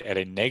maintained at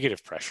a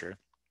negative pressure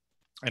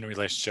in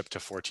relationship to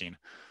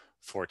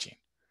 1414.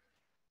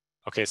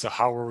 Okay, so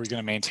how are we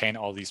going to maintain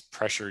all these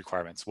pressure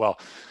requirements? Well,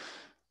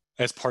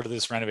 as part of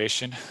this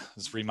renovation,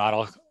 this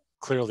remodel,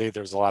 clearly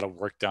there's a lot of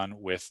work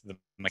done with the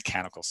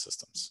mechanical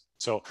systems.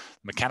 So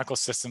mechanical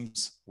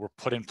systems were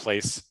put in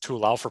place to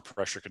allow for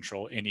pressure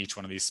control in each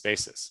one of these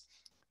spaces.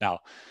 Now,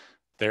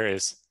 there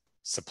is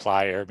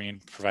supply air being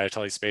provided to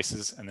all these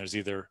spaces, and there's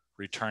either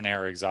return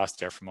air or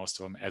exhaust air for most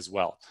of them as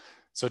well.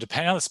 So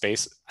depending on the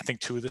space, I think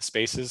 2 of the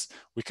spaces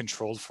we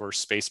controlled for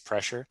space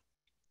pressure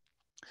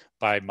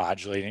by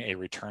modulating a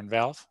return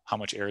valve, how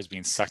much air is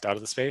being sucked out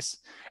of the space.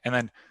 And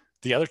then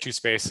the other 2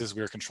 spaces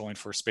we were controlling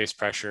for space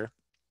pressure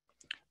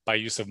by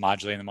use of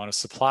modulating the amount of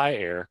supply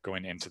air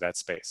going into that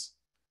space.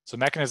 So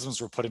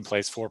mechanisms were put in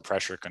place for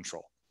pressure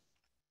control.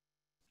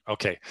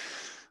 Okay,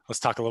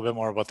 let's talk a little bit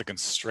more about the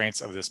constraints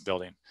of this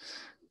building.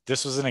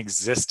 This was an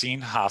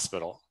existing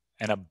hospital,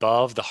 and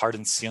above the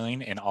hardened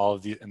ceiling in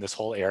this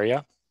whole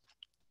area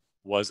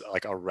was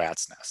like a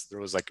rat's nest. There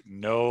was like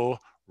no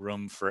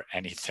room for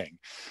anything.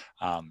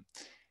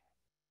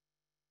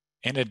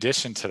 In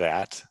addition to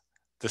that,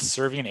 the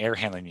serving air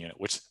handling unit,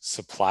 which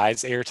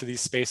supplies air to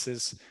these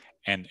spaces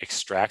and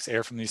extracts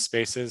air from these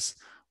spaces,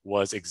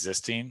 was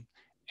existing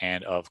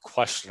and of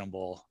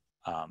questionable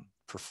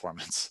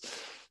performance.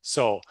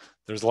 So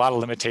there's a lot of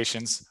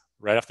limitations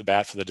right off the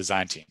bat for the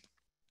design team.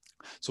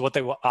 So what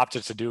they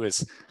opted to do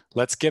is,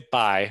 let's get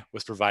by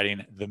with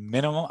providing the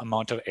minimum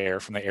amount of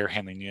air from the air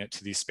handling unit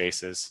to these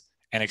spaces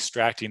and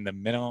extracting the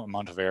minimum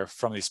amount of air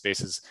from these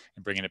spaces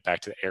and bringing it back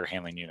to the air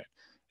handling unit.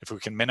 If we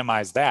can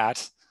minimize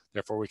that,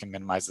 therefore we can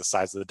minimize the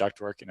size of the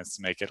ductwork, and it's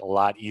to make it a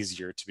lot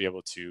easier to be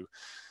able to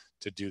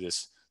do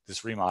this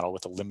remodel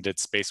with the limited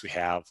space we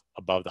have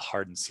above the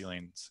hardened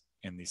ceilings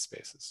in these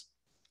spaces.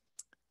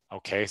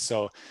 Okay,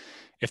 so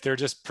if they're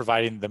just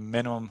providing the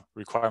minimum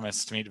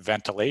requirements to meet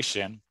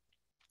ventilation,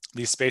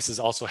 these spaces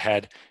also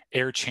had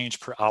air change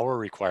per hour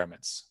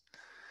requirements.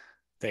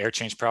 The air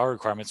change per hour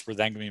requirements were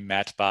then going to be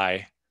met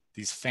by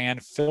these fan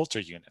filter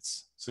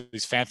units. So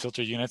these fan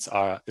filter units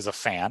is a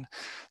fan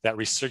that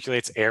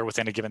recirculates air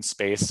within a given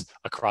space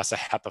across a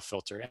HEPA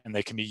filter, and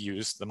they can be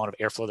used, the amount of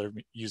airflow they're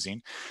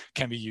using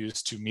can be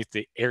used to meet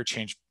the air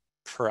change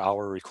per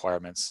hour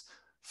requirements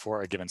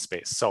for a given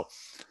space. So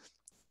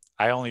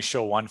I only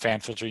show 1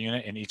 fan filter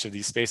unit in each of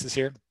these spaces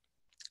here,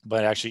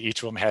 but actually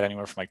each of them had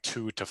anywhere from like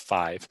 2 to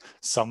 5.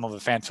 Some of the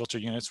fan filter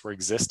units were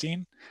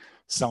existing,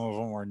 some of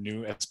them were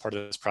new as part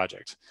of this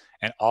project.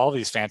 And all of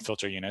these fan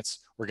filter units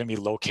were going to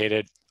be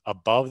located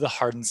above the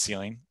hardened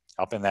ceiling,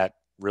 up in that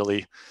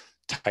really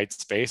tight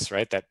space,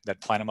 right?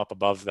 That plenum up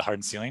above the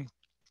hardened ceiling.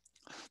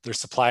 Their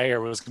supply air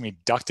was going to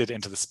be ducted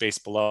into the space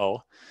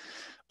below,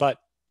 but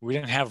we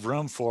didn't have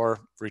room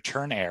for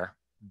return air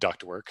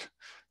ductwork.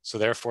 So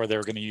therefore they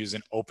were going to use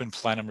an open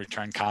plenum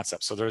return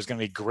concept. So there's going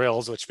to be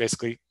grills, which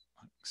basically,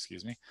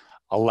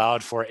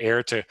 allowed for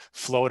air to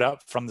float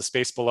up from the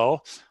space below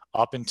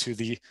up into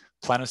the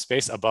plenum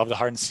space above the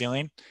hardened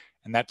ceiling.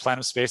 And that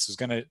plenum space was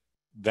going to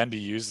then be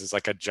used as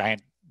like a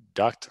giant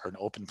duct or an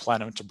open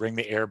plenum to bring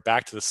the air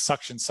back to the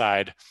suction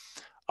side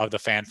of the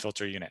fan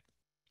filter unit.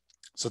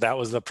 So that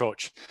was the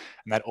approach.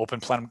 And that open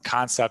plenum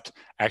concept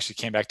actually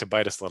came back to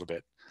bite us a little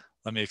bit.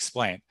 Let me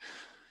explain.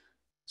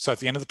 So at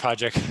the end of the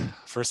project,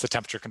 first the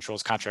temperature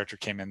controls contractor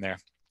came in there.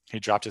 He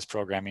dropped his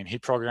programming. He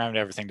programmed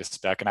everything to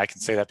spec. And I can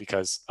say that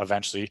because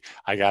eventually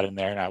I got in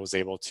there and I was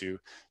able to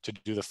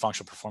do the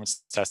functional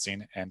performance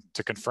testing and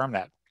to confirm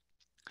that.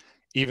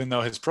 Even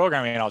though his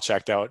programming all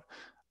checked out,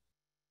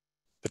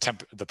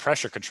 the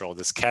pressure control,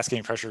 this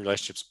cascading pressure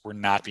relationships were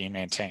not being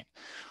maintained.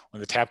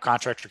 When the tab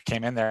contractor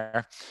came in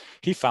there,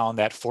 he found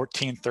that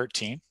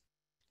 1413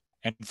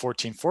 and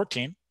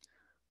 1414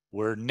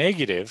 were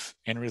negative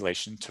in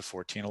relation to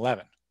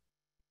 1411.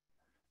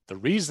 The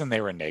reason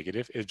they were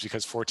negative is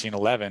because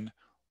 1411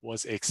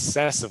 was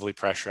excessively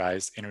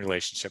pressurized in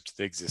relationship to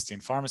the existing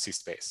pharmacy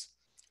space.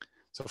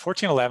 So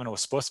 1411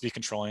 was supposed to be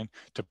controlling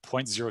to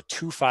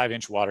 0.025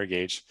 inch water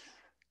gauge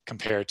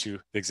compared to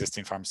the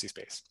existing pharmacy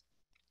space.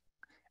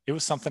 It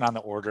was something on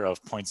the order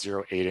of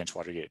 0.08 inch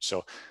water gauge.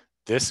 So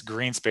this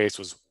green space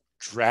was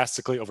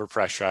drastically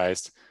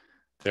overpressurized.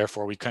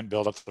 Therefore, we couldn't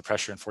build up the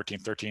pressure in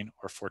 1413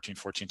 or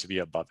 1414 to be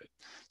above it.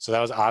 So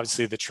that was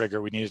obviously the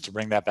trigger. We needed to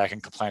bring that back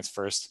in compliance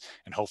first,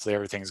 and hopefully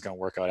everything is going to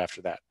work out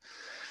after that.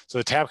 So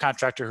the tab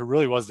contractor, who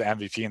really was the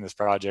MVP in this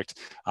project,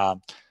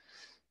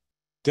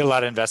 did a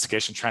lot of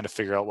investigation trying to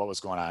figure out what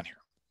was going on here.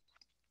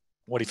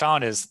 What he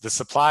found is the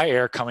supply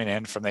air coming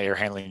in from the air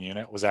handling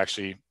unit was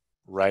actually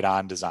right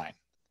on design.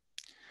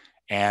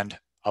 And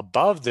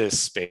above this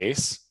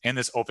space, in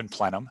this open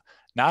plenum,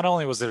 not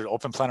only was there an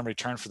open plenum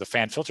return for the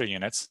fan filter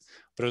units,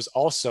 but it was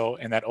also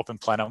in that open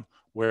plenum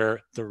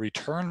where the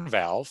return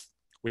valve,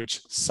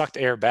 which sucked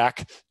air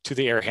back to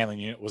the air handling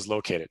unit, was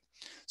located.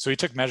 So he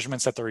took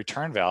measurements at the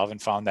return valve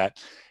and found that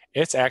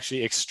it's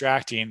actually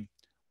extracting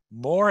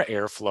more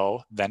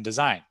airflow than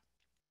design.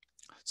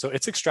 So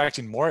it's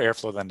extracting more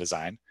airflow than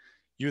design.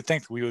 You would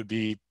think we would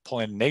be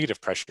pulling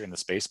negative pressure in the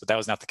space, but that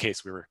was not the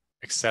case. We were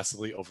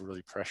excessively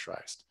overly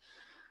pressurized.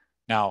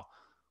 Now,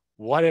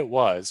 what it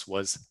was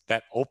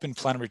that open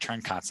plenum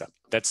return concept,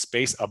 that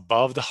space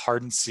above the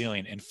hardened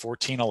ceiling in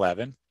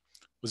 1411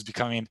 was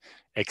becoming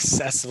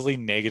excessively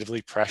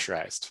negatively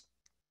pressurized.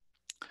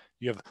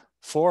 You have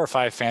 4 or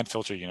 5 fan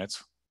filter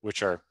units,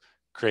 which are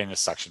creating a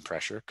suction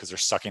pressure because they're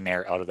sucking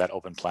air out of that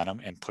open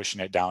plenum and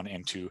pushing it down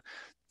into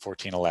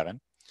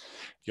 1411.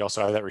 You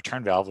also have that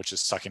return valve, which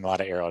is sucking a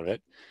lot of air out of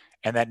it.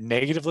 And that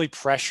negatively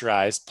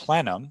pressurized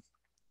plenum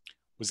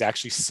was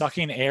actually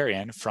sucking air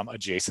in from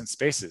adjacent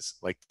spaces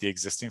like the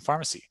existing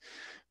pharmacy,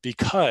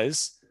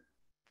 because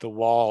the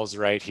walls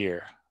right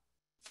here,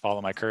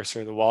 follow my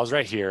cursor, the walls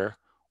right here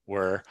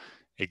were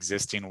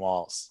existing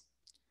walls.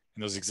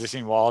 And those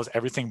existing walls,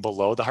 everything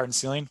below the hardened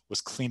ceiling was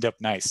cleaned up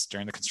nice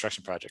during the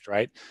construction project,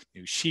 right?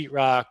 New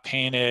sheetrock,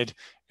 painted,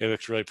 it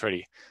looked really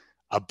pretty.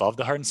 Above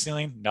the hardened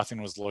ceiling,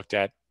 nothing was looked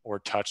at or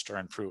touched or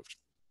improved.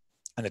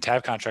 And the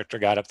tab contractor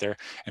got up there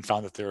and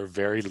found that there were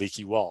very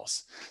leaky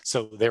walls.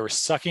 So they were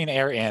sucking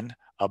air in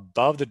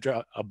above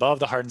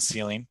the hardened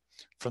ceiling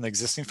from the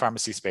existing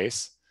pharmacy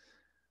space.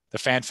 The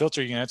fan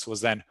filter units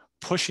was then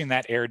pushing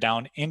that air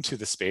down into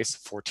the space,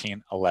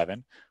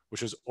 1411,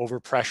 which was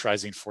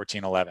overpressurizing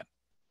 1411.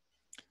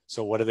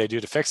 So what did they do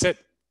to fix it?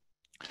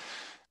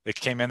 They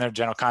came in there,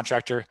 general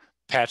contractor,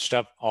 patched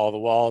up all the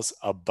walls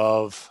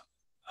above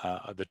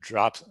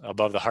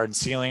above the hardened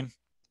ceiling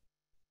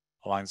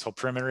along this whole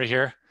perimeter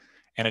here.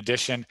 In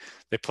addition,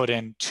 they put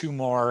in 2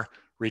 more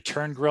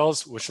return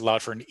grills, which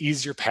allowed for an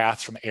easier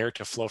path from air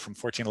to flow from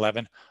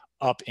 1411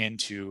 up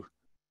into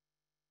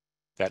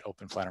that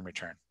open plenum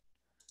return.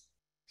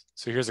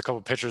 So here's a couple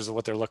of pictures of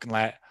what they're looking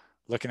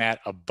at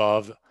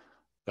above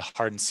the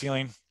hardened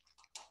ceiling.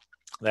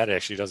 That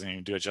actually doesn't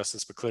even do it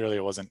justice, but clearly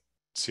it wasn't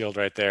sealed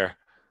right there.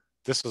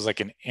 This was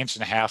like an 1.5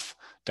 inch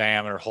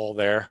diameter hole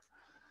there.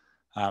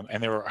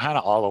 And they were kind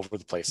of all over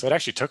the place. So it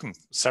actually took them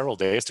several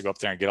days to go up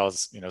there and get all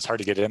this, it's hard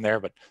to get in there,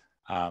 but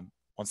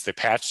once they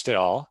patched it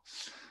all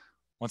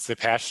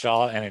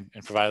and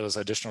provided those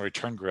additional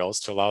return grills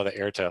to allow the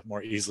air to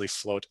more easily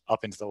float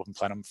up into the open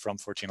plenum from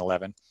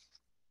 1411,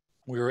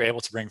 we were able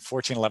to bring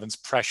 1411's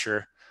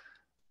pressure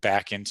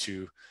back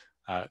into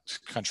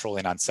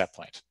controlling on set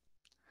point.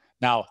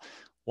 Now,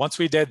 once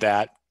we did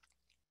that,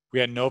 we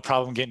had no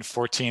problem getting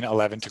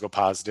 1411 to go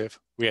positive.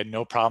 We had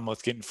no problem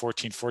with getting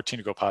 1414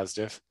 to go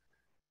positive.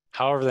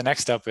 However, the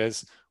next step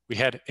is we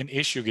had an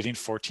issue getting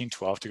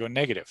 1412 to go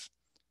negative.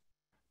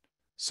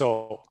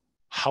 So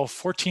how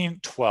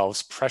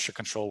 1412's pressure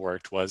control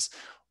worked was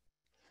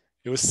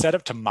it was set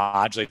up to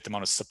modulate the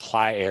amount of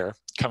supply air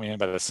coming in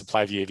by the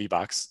supply VAV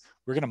box.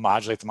 We're going to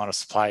modulate the amount of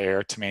supply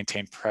air to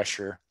maintain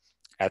pressure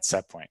at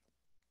set point.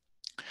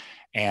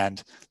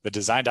 And the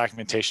design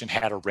documentation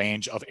had a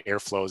range of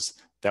airflows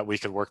that we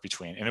could work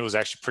between. And it was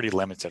actually pretty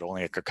limited,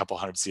 only a couple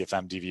hundred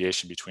CFM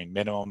deviation between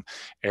minimum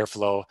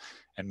airflow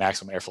and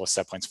maximum airflow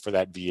set points for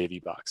that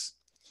VAV box.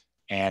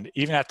 And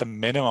even at the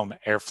minimum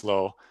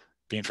airflow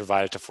being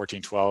provided to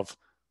 1412,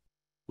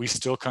 we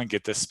still couldn't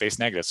get this space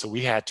negative. So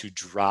we had to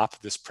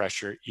drop this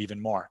pressure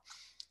even more.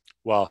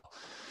 Well,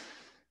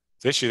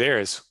 the issue there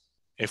is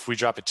if we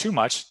drop it too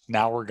much,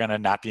 now we're gonna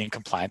not be in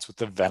compliance with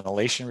the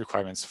ventilation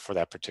requirements for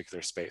that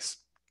particular space.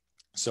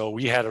 So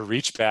we had to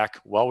reach back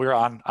while we were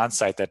on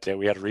site that day,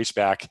 we had to reach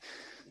back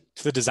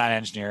to the design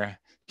engineer.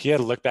 He had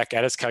to look back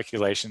at his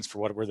calculations for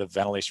what were the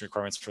ventilation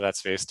requirements for that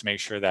space to make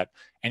sure that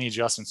any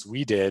adjustments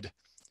we did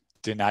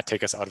not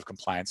take us out of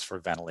compliance for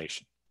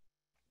ventilation.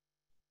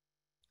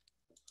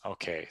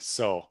 Okay,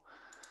 so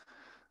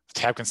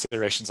tab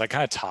considerations. I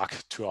kind of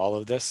talked to all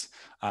of this,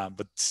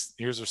 but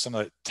here's are some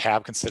of the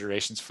tab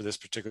considerations for this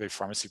particular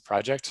pharmacy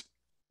project.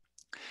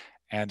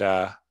 And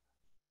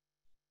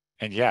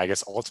yeah, I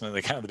guess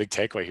ultimately kind of the big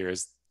takeaway here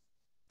is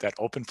that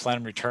open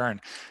plenum return,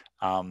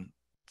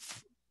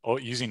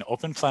 using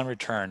open plenum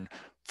return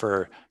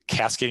for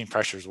cascading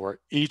pressures where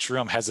each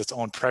room has its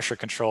own pressure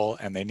control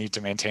and they need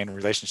to maintain a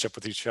relationship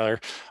with each other,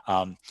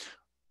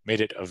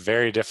 made it a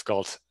very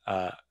difficult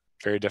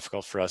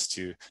for us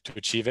to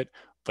achieve it.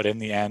 But in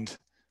the end,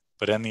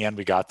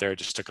 we got there. It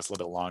just took us a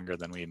little bit longer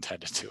than we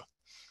intended to.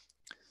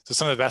 So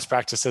some of the best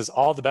practices,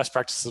 all the best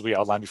practices we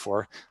outlined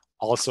before,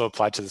 also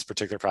applied to this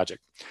particular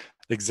project.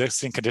 The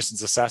existing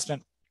conditions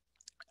assessment,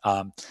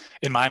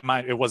 in my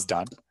mind, it was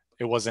done.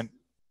 It wasn't,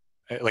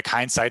 like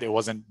hindsight, it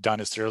wasn't done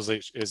as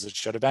thoroughly as it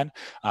should have been.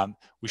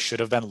 We should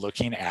have been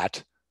looking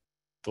at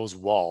those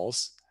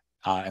walls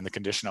and the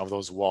condition of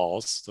those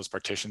walls, those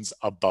partitions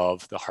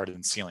above the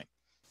hardened ceiling.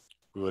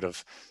 We would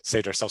have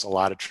saved ourselves a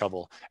lot of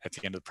trouble at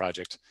the end of the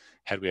project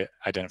had we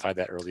identified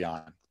that early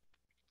on.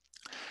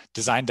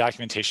 Design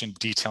documentation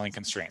detailing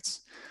constraints.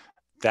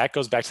 That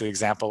goes back to the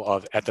example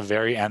of at the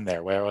very end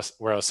there where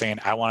I was saying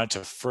I wanted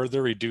to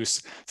further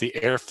reduce the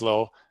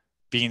airflow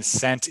being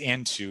sent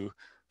into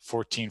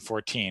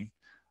 1414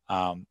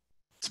 to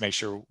make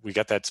sure we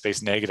got that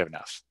space negative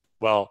enough.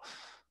 Well,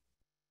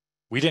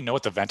 we didn't know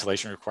what the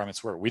ventilation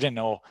requirements were. We didn't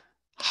know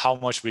how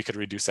much we could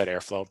reduce that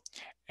airflow,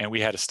 and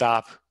we had to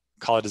stop,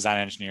 call a design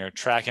engineer,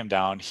 track him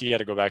down. He had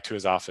to go back to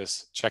his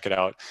office, check it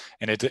out,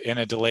 and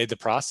it delayed the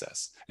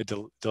process. It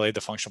delayed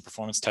the functional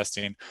performance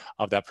testing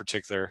of that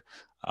particular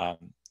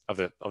of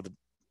the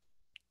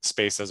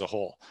space as a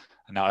whole.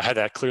 And now, had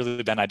that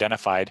clearly been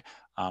identified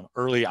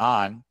early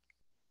on,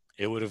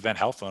 it would have been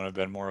helpful and it would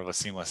have been more of a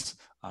seamless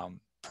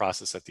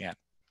process at the end.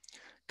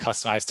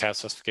 Customized tab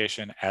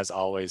specification, as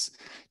always.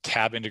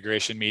 Tab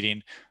integration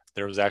meeting.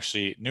 There was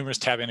actually numerous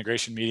tab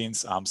integration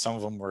meetings. Some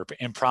of them were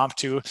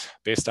impromptu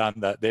based on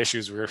the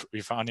issues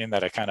we found in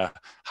that I kind of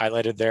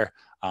highlighted there.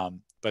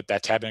 But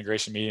that tab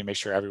integration meeting, make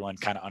sure everyone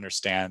kind of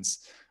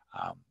understands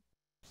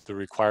the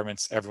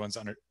requirements,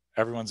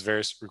 everyone's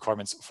various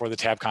requirements for the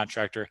tab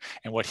contractor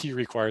and what he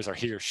requires or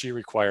he or she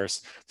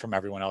requires from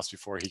everyone else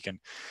before he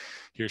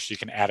or she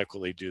can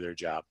adequately do their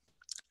job.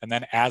 And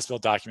then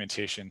as-built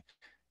documentation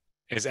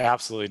is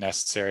absolutely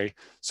necessary.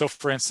 So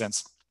for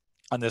instance,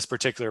 on this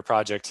particular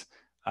project,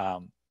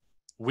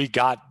 we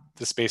got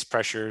the space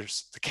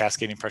pressures, the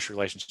cascading pressure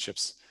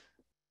relationships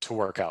to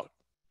work out.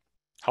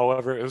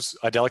 However, it was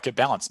a delicate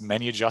balance.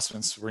 Many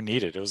adjustments were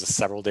needed. It was a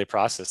several-day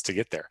process to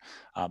get there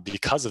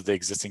because of the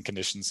existing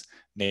conditions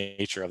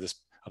nature of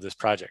this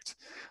project.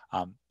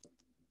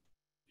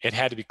 It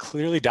had to be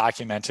clearly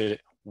documented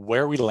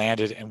where we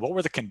landed and what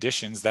were the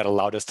conditions that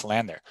allowed us to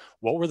land there.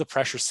 What were the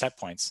pressure set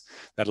points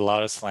that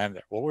allowed us to land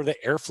there? What were the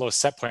airflow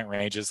set point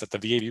ranges that the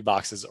VAB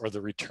boxes or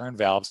the return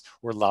valves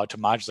were allowed to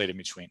modulate in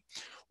between?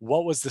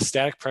 What was the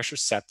static pressure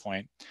set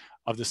point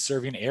of the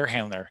serving air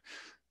handler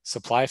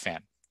supply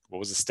fan? What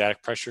was the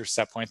static pressure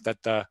set point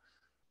that the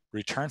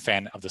return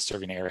fan of the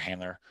serving air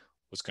handler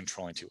was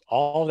controlling to?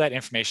 All of that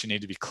information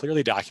needed to be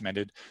clearly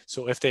documented.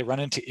 So if they run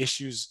into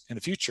issues in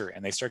the future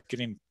and they start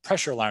getting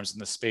pressure alarms in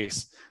the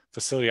space,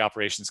 facility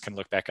operations can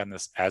look back on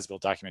this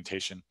as-built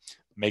documentation,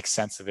 make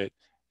sense of it,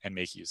 and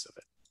make use of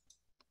it.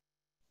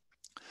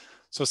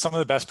 So some of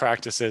the best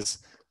practices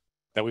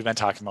that we've been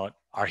talking about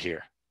are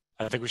here.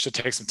 I think we should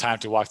take some time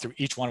to walk through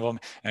each one of them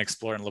and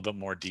explore in a little bit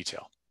more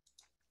detail.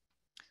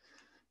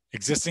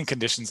 Existing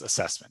conditions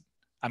assessment.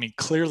 I mean,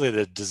 clearly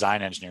the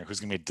design engineer who's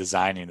going to be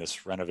designing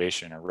this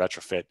renovation or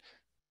retrofit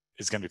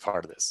is going to be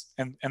part of this.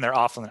 And they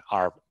often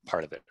are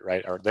part of it,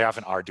 right? Or they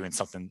often are doing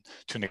something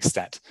to an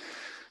extent.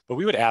 But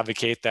we would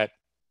advocate that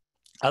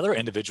other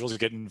individuals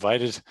get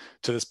invited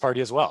to this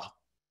party as well.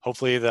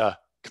 Hopefully the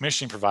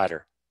commissioning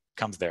provider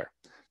comes there.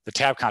 The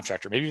tab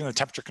contractor, maybe even the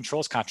temperature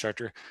controls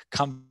contractor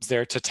comes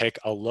there to take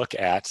a look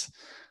at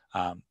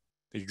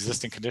the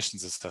existing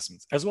conditions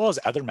assessments, as well as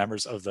other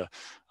members of the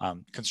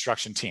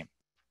construction team.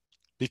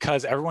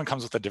 Because everyone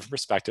comes with a different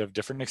perspective,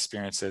 different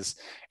experiences,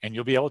 and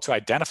you'll be able to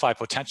identify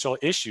potential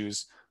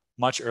issues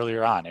much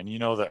earlier on. And you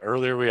know, the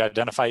earlier we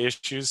identify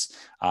issues,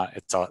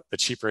 the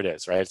cheaper it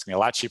is, right? It's gonna be a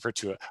lot cheaper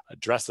to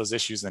address those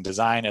issues in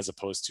design as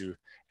opposed to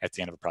at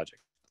the end of a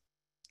project.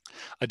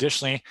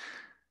 Additionally,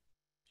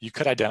 you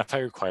could identify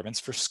requirements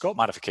for scope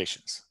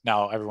modifications.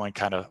 Now, everyone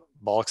kind of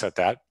balks at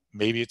that.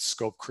 Maybe it's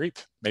scope creep.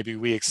 Maybe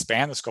we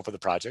expand the scope of the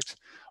project,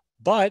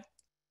 but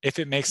if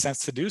it makes sense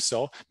to do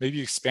so, maybe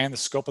you expand the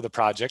scope of the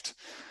project,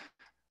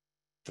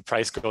 the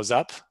price goes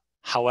up.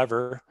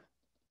 However,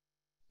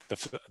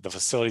 the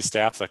facility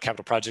staff, the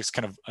capital projects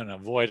can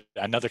avoid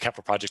another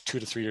capital project 2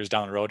 to 3 years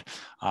down the road.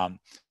 And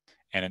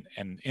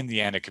in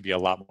the end, it could be a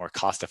lot more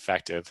cost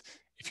effective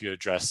if you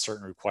address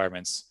certain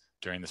requirements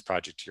during this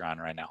project you're on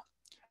right now.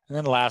 And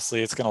then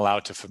lastly, it's going to allow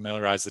it to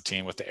familiarize the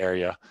team with the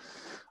area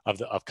of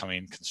the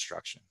upcoming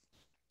construction.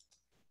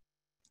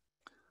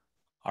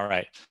 All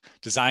right,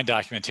 design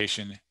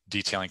documentation,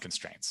 detailing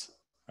constraints,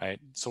 right?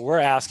 So we're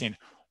asking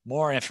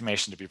more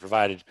information to be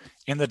provided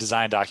in the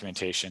design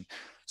documentation.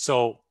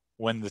 So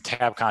when the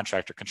tab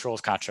contractor,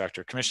 controls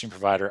contractor, commissioning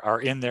provider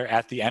are in there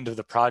at the end of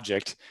the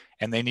project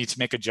and they need to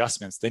make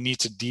adjustments, they need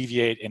to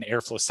deviate in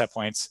airflow set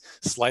points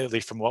slightly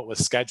from what was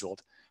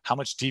scheduled. How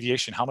much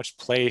deviation, how much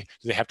play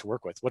do they have to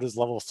work with? What is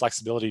level of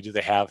flexibility do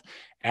they have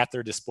at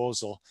their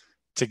disposal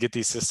to get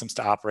these systems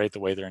to operate the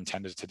way they're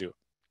intended to do?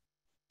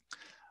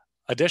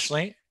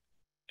 Additionally,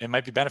 it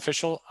might be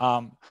beneficial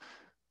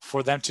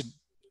for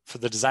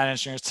the design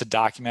engineers to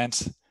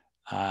document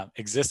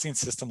existing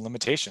system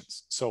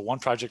limitations. So one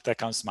project that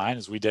comes to mind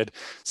is we did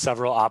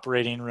several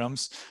operating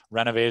rooms,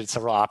 renovated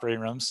several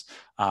operating rooms.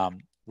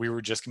 We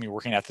were just gonna be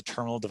working at the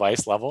terminal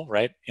device level,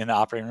 right? In the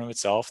operating room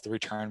itself, the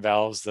return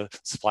valves, the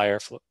supply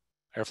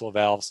airflow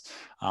valves.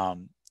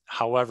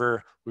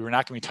 However, we were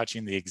not gonna be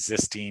touching the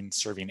existing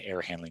serving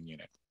air handling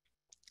unit.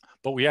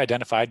 But we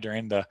identified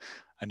during the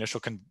initial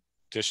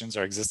conditions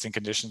or existing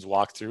conditions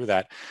walkthrough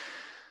that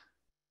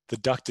the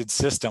ducted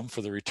system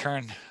for the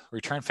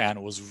return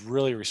fan was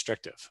really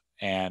restrictive.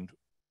 And,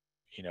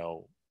 you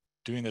know,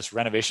 doing this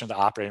renovation of the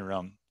operating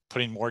room,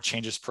 putting more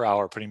changes per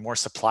hour, putting more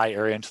supply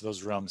area into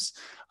those rooms,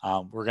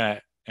 we're going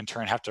to in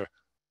turn have to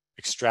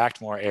extract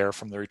more air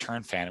from the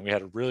return fan. And we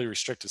had a really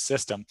restrictive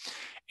system.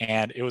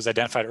 And it was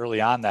identified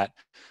early on that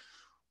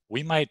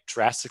we might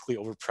drastically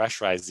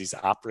overpressurize these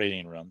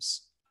operating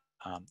rooms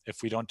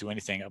if we don't do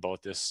anything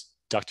about this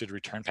ducted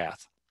return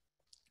path.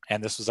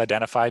 And this was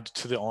identified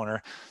to the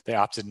owner. They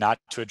opted not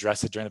to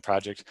address it during the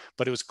project,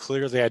 but it was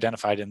clearly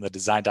identified in the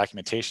design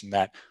documentation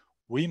that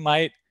we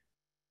might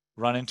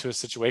run into a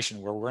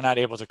situation where we're not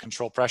able to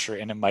control pressure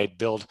and it might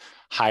build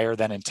higher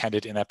than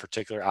intended in that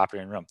particular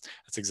operating room.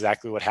 That's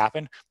exactly what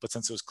happened. But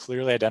since it was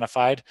clearly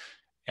identified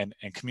and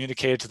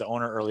communicated to the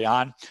owner early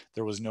on,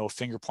 there was no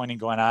finger pointing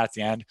going on at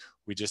the end.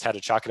 We just had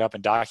to chalk it up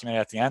and document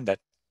it at the end that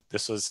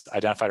this was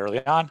identified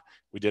early on.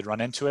 We did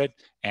run into it.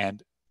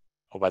 And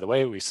oh, by the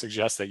way, we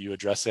suggest that you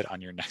address it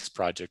on your next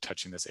project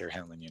touching this air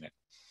handling unit.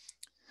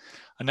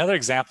 Another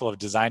example of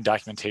design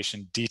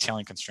documentation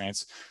detailing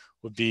constraints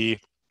would be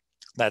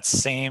that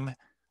same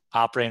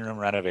operating room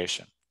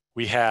renovation.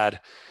 We had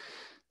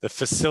the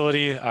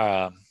facility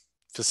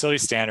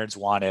standards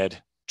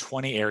wanted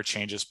 20 air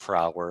changes per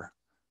hour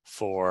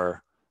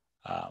for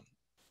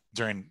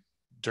during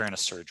a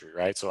surgery,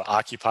 right? So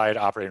occupied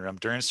operating room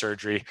during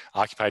surgery,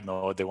 occupied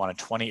mode, they wanted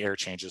 20 air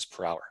changes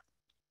per hour.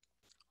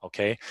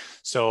 Okay,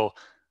 so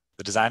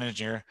the design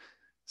engineer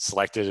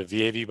selected a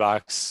VAV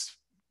box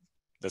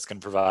that's going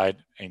to provide,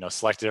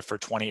 selected it for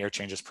 20 air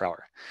changes per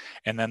hour.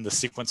 And then the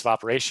sequence of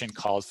operation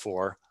called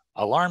for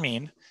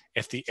alarming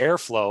if the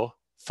airflow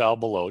fell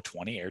below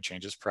 20 air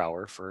changes per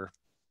hour for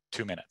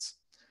 2 minutes.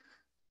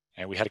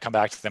 And we had to come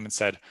back to them and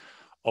said,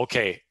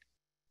 okay,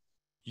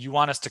 you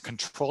want us to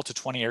control to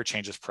 20 air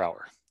changes per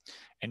hour.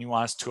 And you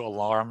want us to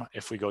alarm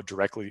if we go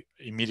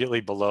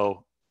immediately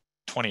below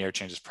 20 air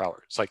changes per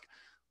hour. It's like,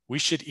 we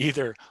should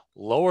either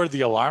lower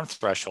the alarm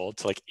threshold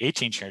to like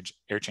 18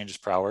 air changes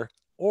per hour,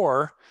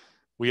 or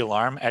we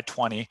alarm at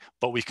 20,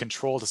 but we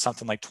control to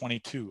something like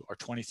 22 or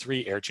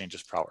 23 air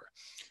changes per hour.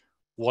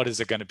 What is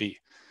it going to be?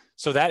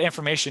 So that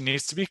information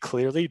needs to be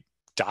clearly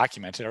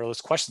documented, or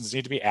those questions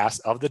need to be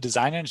asked of the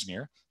design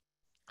engineer,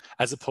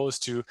 as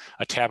opposed to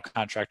a tab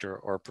contractor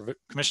or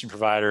commissioning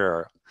provider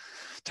or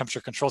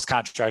temperature controls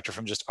contractor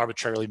from just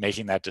arbitrarily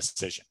making that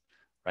decision,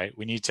 right?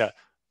 We need to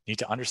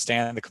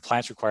understand the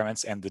compliance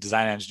requirements, and the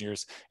design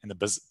engineers in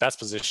the best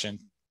position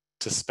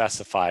to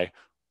specify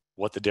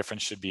what the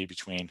difference should be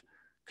between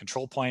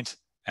control point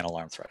and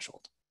alarm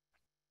threshold.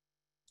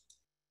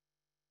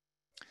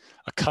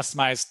 A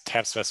customized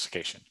tab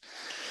specification.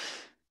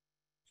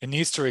 It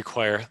needs to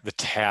require the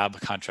tab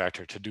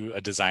contractor to do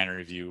a design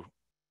review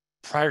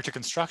prior to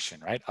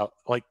construction, right?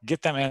 Like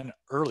get them in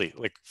early.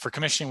 Like for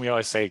commissioning, we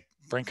always say,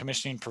 bring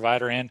commissioning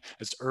provider in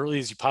as early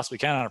as you possibly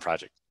can on a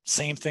project.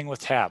 Same thing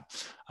with tab,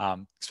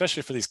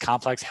 especially for these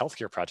complex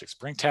healthcare projects.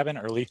 Bring tab in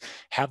early,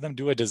 have them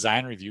do a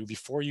design review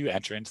before you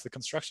enter into the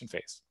construction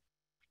phase.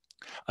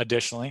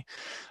 Additionally,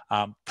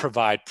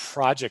 provide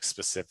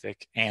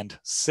project-specific and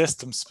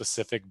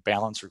system-specific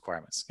balance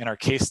requirements. In our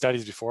case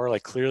studies before,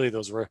 like clearly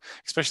those were,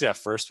 especially that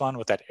first one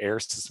with that air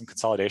system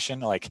consolidation,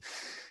 like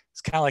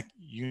it's kind of like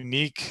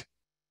unique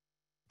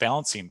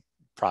balancing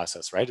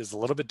process, right? It's a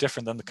little bit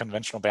different than the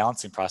conventional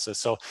balancing process.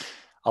 So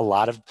a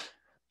lot of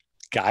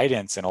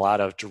guidance and a lot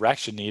of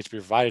direction needs to be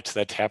provided to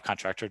that tab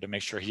contractor to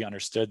make sure he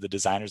understood the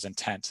designer's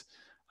intent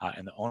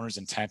and the owner's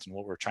intent and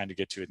what we're trying to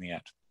get to in the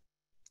end.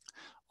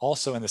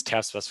 Also in this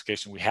tab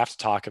specification, we have to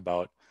talk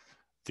about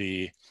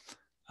the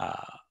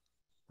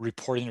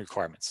reporting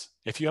requirements.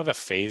 If you have a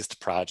phased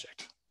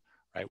project,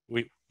 right?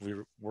 We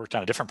worked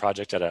on a different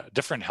project at a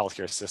different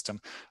healthcare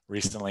system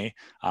recently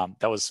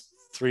that was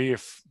 3 or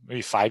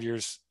maybe 5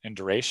 years in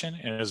duration,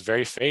 and it was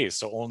very phased.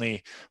 So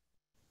only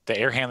the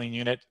air handling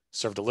unit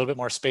served a little bit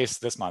more space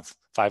this month.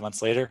 5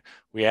 months later,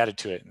 we added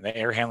to it, and the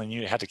air handling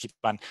unit had to keep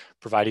on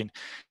providing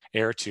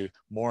air to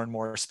more and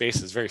more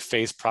spaces. Very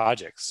phased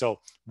projects. So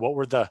what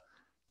were the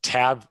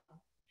tab,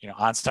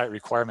 on-site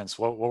requirements?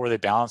 What were they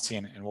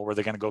balancing, and what were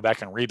they going to go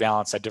back and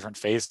rebalance at different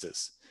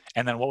phases?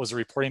 And then what was the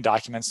reporting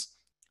documents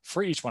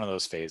for each one of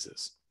those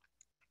phases?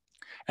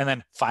 And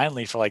then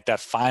finally, for like that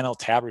final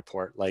tab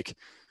report, like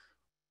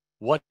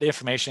what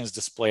information is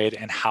displayed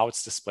and how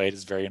it's displayed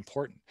is very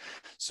important.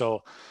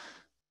 So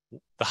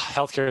the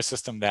healthcare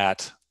system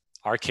that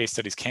our case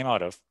studies came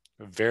out of,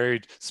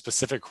 very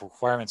specific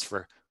requirements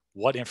for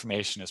what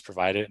information is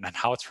provided and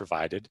how it's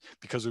provided,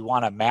 because we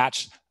want to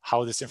match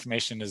how this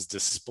information is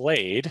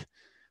displayed.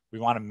 We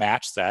want to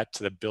match that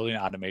to the building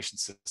automation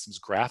systems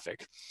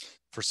graphic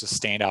for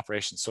sustained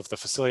operations. So if the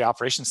facility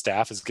operations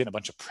staff is getting a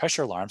bunch of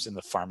pressure alarms in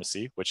the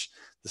pharmacy, which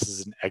this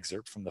is an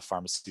excerpt from the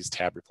pharmacy's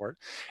tab report,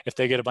 if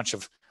they get a bunch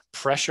of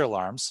pressure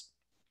alarms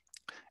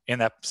in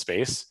that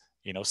space,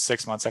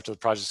 6 months after the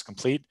project is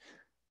complete,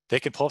 they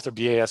can pull up their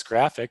BAS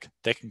graphic.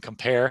 They can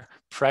compare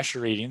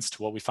pressure readings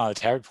to what we found in the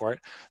tab report.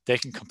 They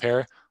can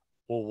compare,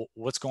 well,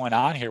 what's going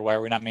on here? Why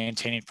are we not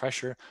maintaining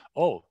pressure?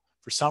 Oh,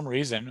 for some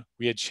reason,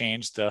 we had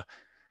changed the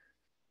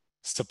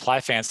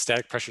supply fan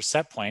static pressure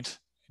set point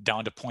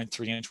down to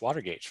 0.3-inch water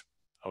gauge.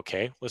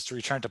 Okay, let's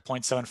return to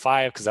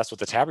 0.75 because that's what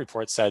the tab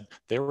report said.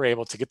 They were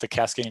able to get the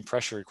cascading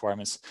pressure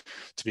requirements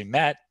to be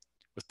met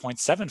with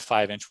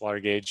 0.75-inch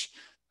water gauge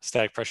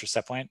static pressure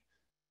set point.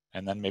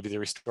 And then maybe they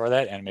restore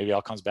that and maybe it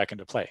all comes back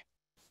into play,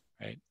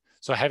 right?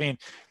 So having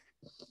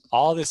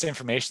all this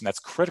information that's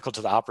critical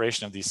to the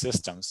operation of these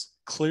systems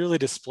clearly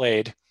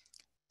displayed,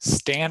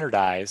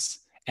 standardized,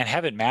 and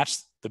have it match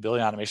the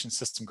building automation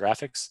system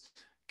graphics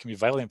can be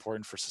vitally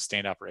important for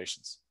sustained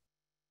operations.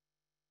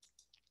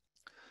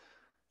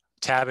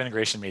 Tab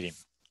integration meeting.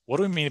 What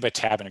do we mean by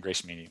tab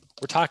integration meeting?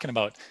 We're talking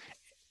about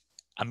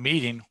a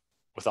meeting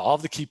with all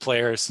of the key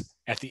players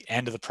at the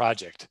end of the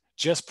project,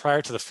 just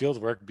prior to the field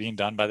work being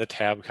done by the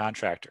tab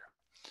contractor.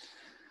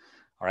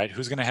 All right,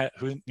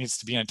 who needs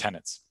to be in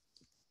attendance?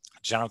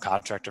 General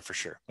contractor for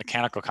sure,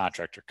 mechanical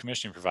contractor,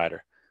 commissioning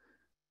provider.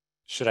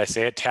 Should I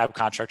say it? Tab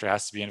contractor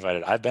has to be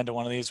invited. I've been to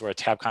one of these where a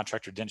tab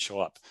contractor didn't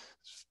show up.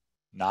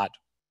 Not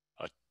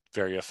a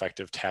very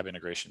effective tab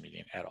integration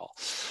meeting at all.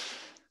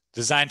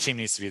 Design team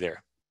needs to be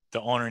there.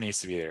 The owner needs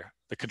to be there.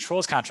 The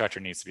controls contractor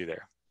needs to be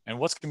there. And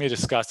what's going to be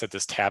discussed at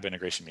this tab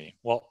integration meeting?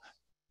 Well,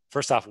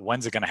 first off,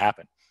 when's it going to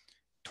happen?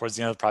 Towards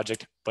the end of the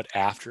project, but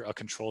after a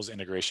controls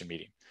integration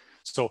meeting.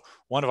 So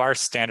one of our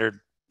standard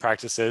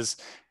practices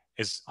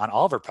is on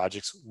all of our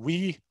projects,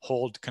 we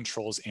hold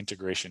controls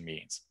integration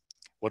meetings.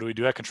 What do we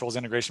do at controls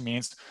integration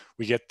meetings?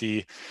 We get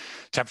the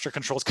temperature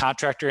controls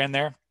contractor in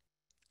there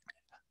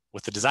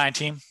with the design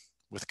team,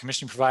 with the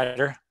commissioning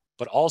provider,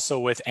 but also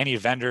with any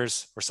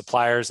vendors or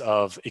suppliers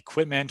of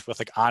equipment with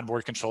like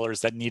onboard controllers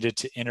that needed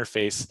to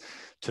interface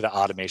to the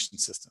automation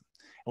system.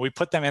 And we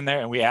put them in there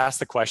and we ask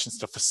the questions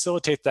to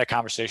facilitate that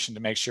conversation to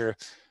make sure,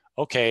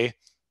 okay,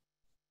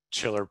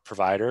 chiller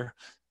provider,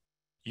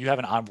 you have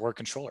an onboard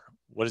controller.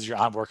 What is your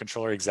onboard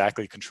controller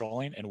exactly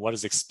controlling, and what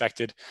is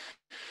expected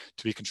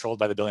to be controlled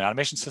by the building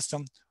automation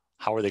system?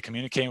 How are they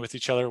communicating with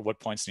each other? What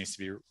points needs to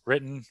be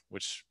written,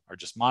 which are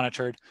just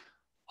monitored?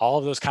 All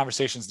of those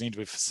conversations need to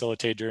be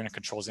facilitated during a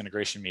controls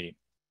integration meeting.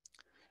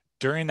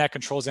 During that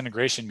controls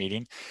integration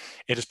meeting,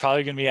 it is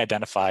probably going to be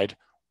identified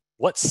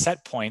what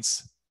set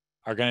points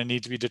are going to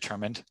need to be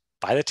determined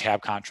by the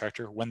tab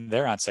contractor when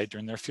they're on site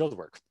during their field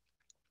work.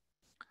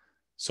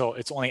 So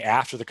it's only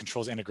after the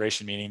controls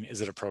integration meeting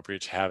is it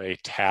appropriate to have a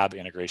tab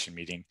integration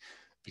meeting,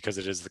 because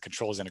it is the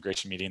controls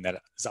integration meeting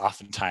that is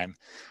oftentimes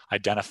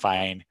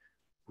identifying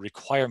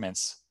required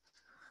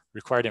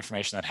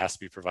information that has to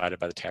be provided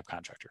by the tab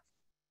contractor.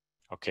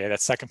 Okay,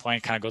 that second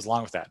point kind of goes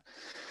along with that.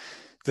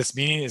 This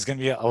meeting is going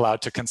to be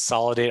allowed to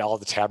consolidate all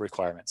the tab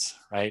requirements,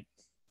 right?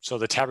 So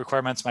the tab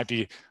requirements might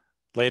be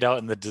laid out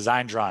in the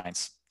design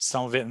drawings,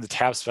 some of it in the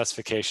tab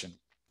specification.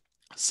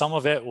 Some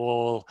of it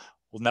will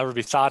never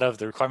be thought of.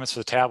 The requirements for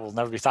the tab will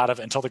never be thought of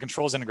until the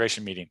controls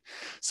integration meeting.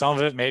 Some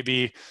of it may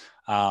be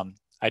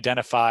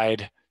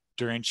identified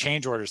during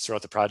change orders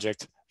throughout the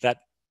project that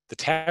the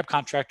tab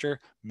contractor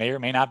may or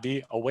may not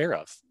be aware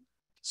of.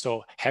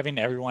 So having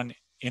everyone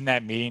in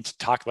that meeting to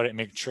talk about it and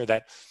make sure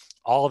that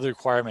all of the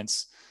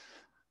requirements,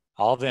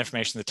 all of the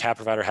information the tab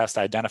provider has to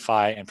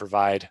identify and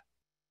provide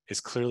is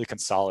clearly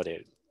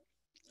consolidated.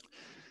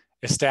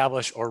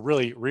 Establish or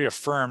really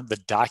reaffirm the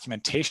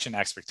documentation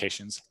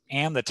expectations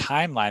and the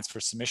timelines for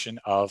submission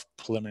of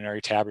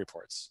preliminary tab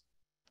reports,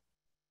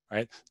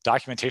 right?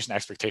 Documentation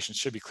expectations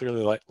should be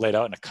clearly laid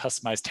out in a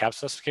customized tab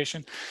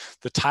specification.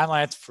 The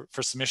timelines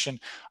for submission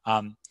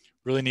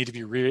really need to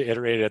be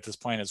reiterated at this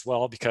point as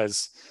well,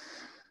 because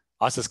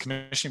us as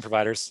commissioning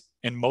providers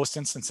in most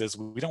instances,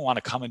 we don't want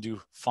to come and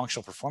do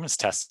functional performance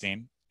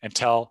testing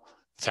until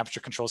the temperature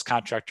controls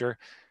contractor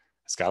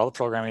has got all the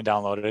programming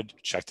downloaded,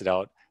 checked it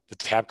out. The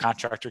tab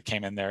contractor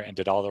came in there and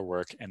did all their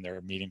work, and their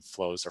meeting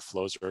flows, or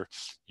flows are,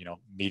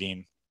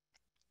 meeting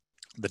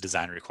the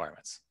design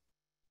requirements.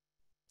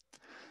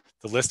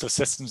 The list of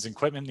systems and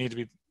equipment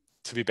need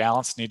to be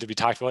balanced, need to be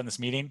talked about in this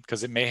meeting,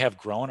 because it may have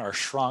grown or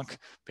shrunk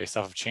based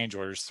off of change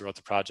orders throughout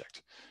the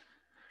project.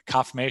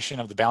 Confirmation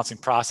of the balancing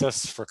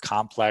process for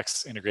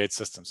complex integrated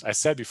systems. I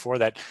said before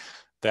that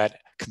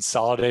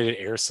consolidated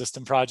air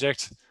system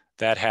project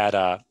that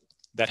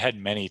had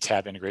many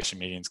tab integration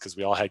meetings, because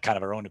we all had kind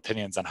of our own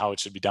opinions on how it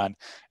should be done.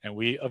 And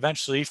we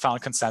eventually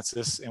found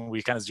consensus, and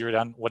we kind of zeroed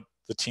on what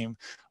the team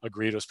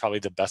agreed was probably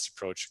the best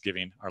approach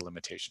given our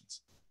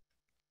limitations.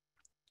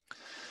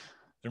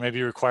 There may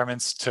be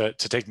requirements to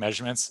take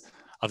measurements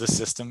of the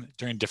system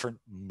during different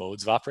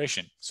modes of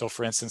operation. So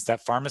for instance,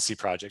 that pharmacy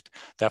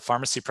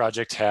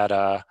project had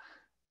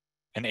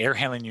an air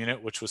handling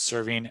unit which was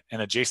serving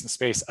an adjacent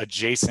space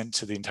adjacent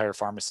to the entire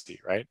pharmacy,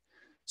 right?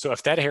 So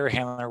if that air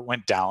handler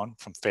went down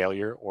from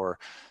failure, or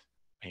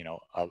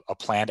a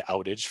planned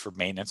outage for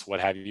maintenance,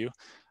 what have you,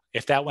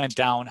 if that went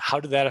down,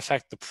 how did that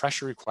affect the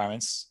pressure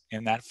requirements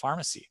in that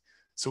pharmacy?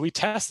 So we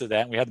tested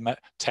that, and we had the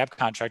tab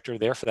contractor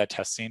there for that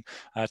testing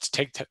to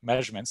take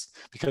measurements,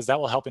 because that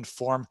will help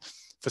inform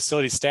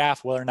facility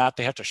staff whether or not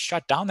they have to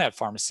shut down that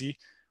pharmacy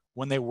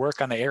when they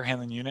work on the air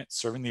handling unit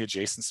serving the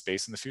adjacent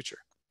space in the future.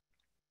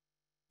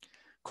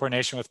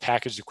 Coordination with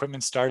packaged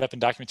equipment startup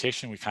and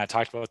documentation, we kind of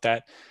talked about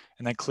that.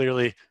 And then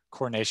clearly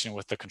coordination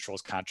with the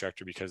controls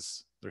contractor,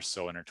 because they're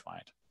so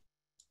intertwined.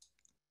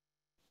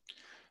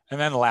 And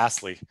then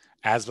lastly,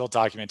 as-built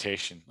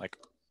documentation. Like,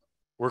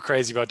 we're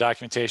crazy about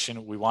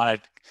documentation. We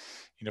want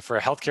it, for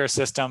a healthcare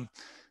system,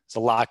 there's a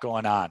lot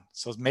going on.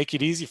 So let's make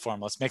it easy for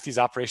them. Let's make these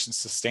operations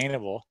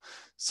sustainable.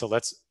 So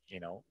let's,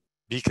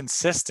 be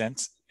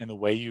consistent in the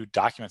way you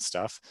document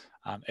stuff.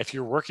 If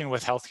you're working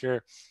with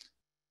healthcare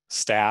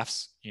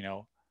staffs,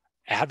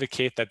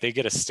 advocate that they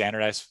get a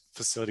standardized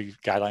facility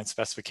guideline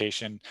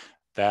specification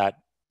that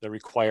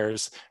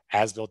requires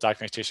as-built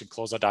documentation,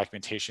 closeout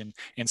documentation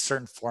in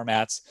certain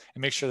formats,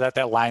 and make sure that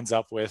that lines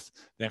up with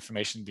the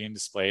information being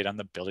displayed on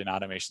the building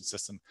automation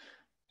system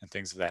and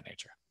things of that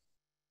nature.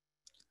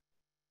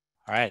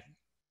 All right,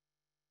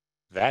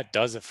 that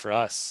does it for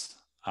us.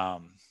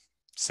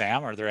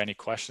 Sam, are there any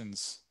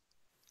questions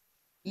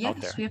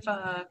out there? Yes, we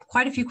have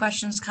quite a few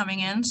questions coming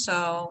in,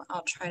 so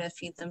I'll try to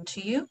feed them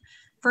to you.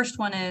 First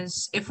one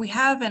is, if we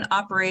have an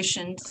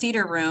operation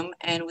theater room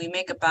and we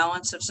make a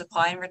balance of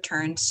supply and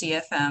return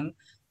CFM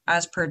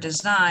as per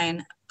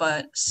design,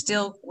 but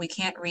still we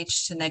can't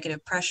reach to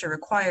negative pressure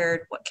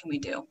required, what can we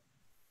do?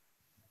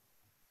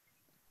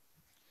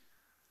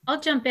 I'll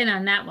jump in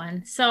on that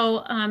one. So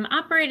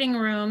operating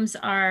rooms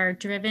are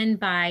driven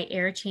by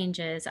air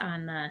changes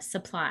on the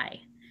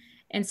supply.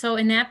 And so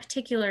in that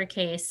particular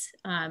case,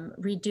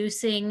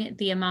 reducing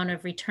the amount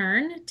of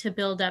return to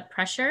build up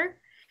pressure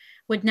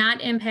would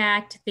not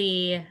impact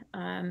the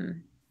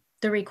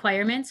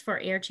requirements for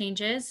air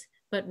changes,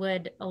 but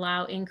would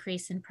allow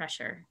increase in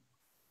pressure.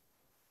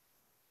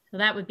 So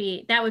that would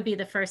be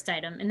the first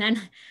item. And then,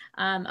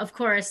 of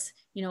course,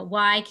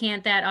 why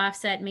can't that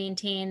offset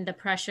maintain the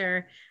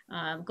pressure?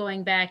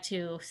 Going back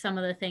to some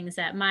of the things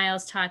that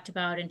Miles talked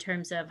about in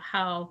terms of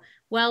how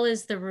well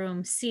is the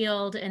room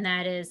sealed, and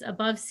that is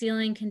above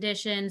ceiling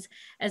conditions,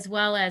 as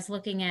well as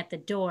looking at the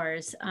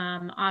doors.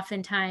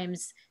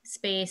 Oftentimes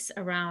space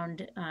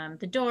around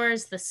the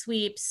doors, the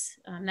sweeps,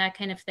 that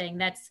kind of thing.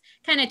 That's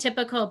kind of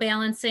typical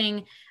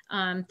balancing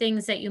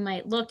things that you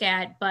might look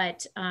at,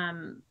 but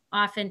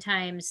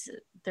oftentimes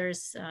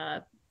there's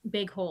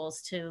big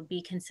holes to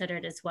be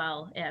considered as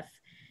well.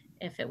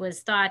 If it was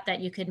thought that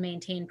you could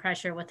maintain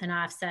pressure with an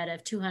offset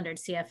of 200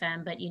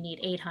 CFM, but you need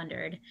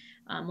 800,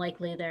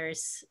 likely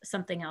there's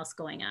something else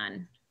going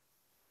on.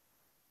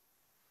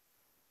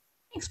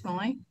 Thanks,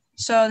 Molly.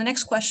 So the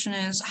next question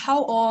is,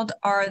 how old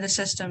are the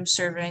systems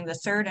serving the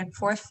 3rd and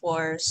 4th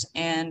floors,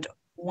 and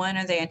when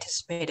are they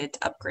anticipated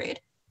to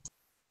upgrade?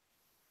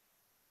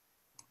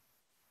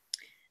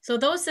 So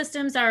those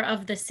systems are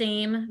of the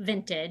same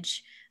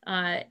vintage,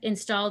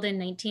 installed in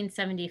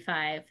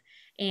 1975.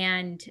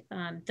 And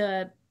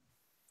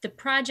the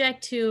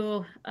project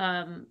to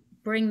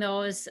bring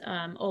those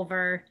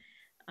over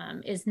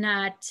is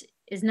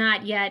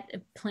not yet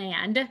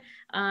planned.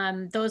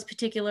 Those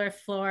particular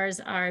floors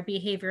are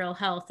behavioral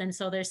health, and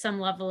so there's some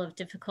level of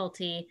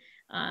difficulty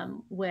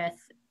with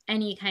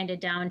any kind of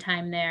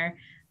downtime there.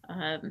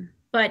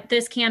 But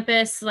this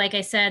campus, like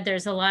I said,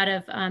 there's a lot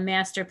of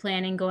master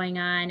planning going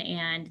on,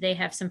 and they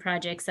have some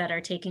projects that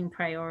are taking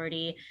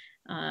priority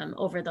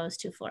over those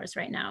 2 floors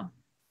right now.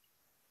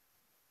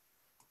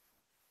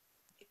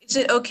 Is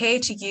it okay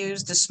to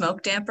use the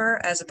smoke damper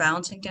as a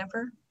balancing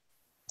damper?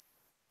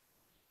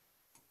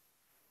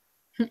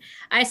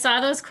 I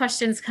saw those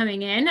questions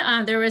coming in.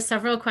 There were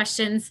several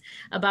questions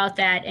about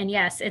that. And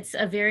yes, it's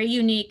a very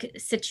unique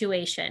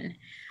situation,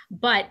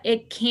 but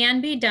it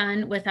can be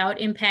done without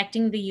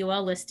impacting the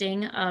UL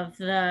listing of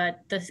the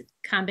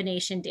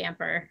combination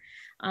damper.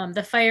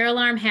 The fire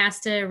alarm has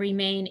to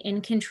remain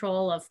in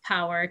control of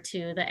power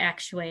to the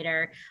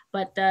actuator,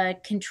 but the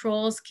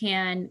controls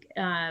can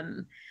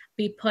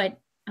be put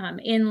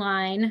in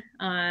line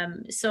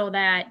so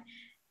that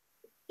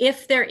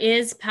if there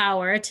is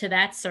power to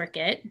that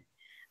circuit,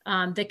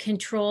 the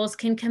controls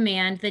can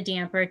command the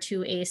damper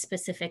to a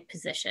specific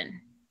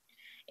position.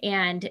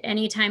 And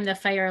anytime the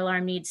fire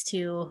alarm needs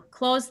to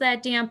close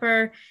that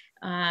damper,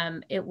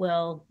 it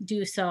will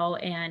do so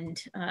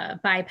and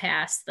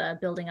bypass the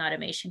building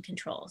automation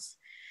controls.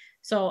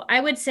 So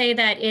I would say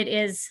that it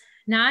is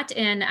not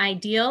an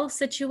ideal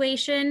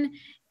situation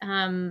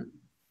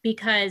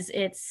because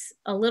it's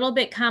a little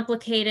bit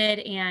complicated,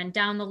 and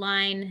down the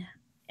line,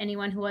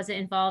 anyone who wasn't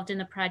involved in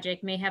the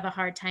project may have a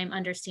hard time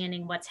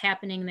understanding what's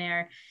happening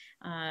there.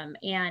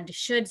 And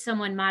should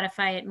someone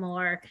modify it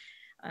more,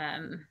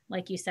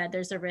 like you said,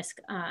 there's a risk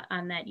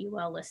on that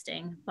UL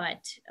listing,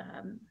 but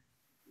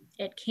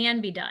it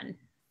can be done.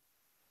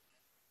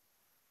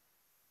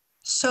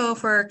 So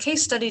for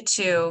case study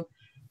 2,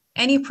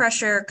 any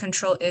pressure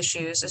control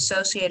issues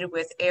associated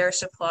with air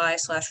supply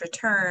 /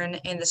 return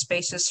in the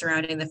spaces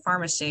surrounding the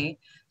pharmacy,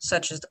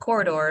 such as the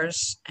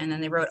corridors, and then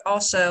they wrote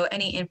also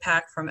any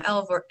impact from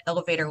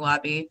elevator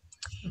lobby.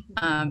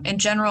 In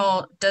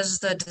general, does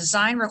the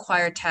design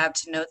require tab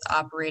to note the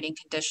operating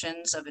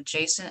conditions of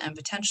adjacent and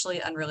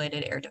potentially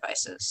unrelated air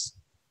devices?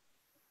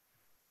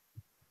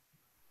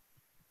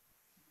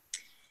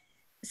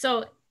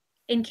 So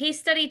in case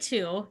study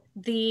 2,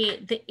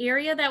 the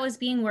area that was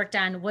being worked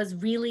on was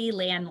really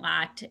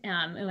landlocked.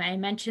 I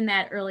mentioned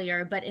that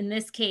earlier, but in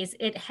this case,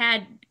 it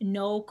had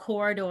no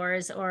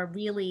corridors or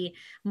really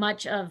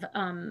much of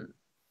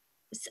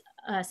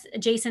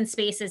adjacent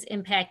spaces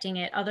impacting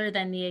it other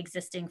than the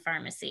existing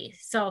pharmacy.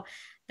 So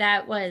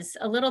that was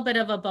a little bit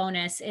of a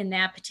bonus in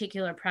that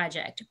particular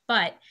project.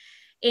 But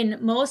in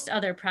most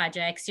other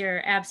projects,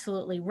 you're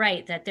absolutely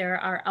right that there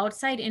are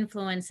outside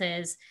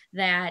influences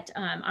that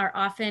are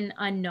often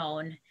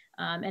unknown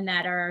and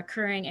that are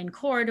occurring in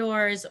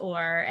corridors,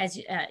 or as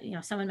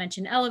someone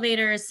mentioned,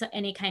 elevators,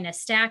 any kind of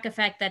stack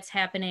effect that's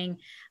happening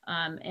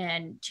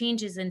and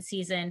changes in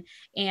season.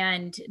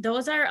 And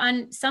those are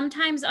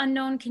sometimes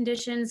unknown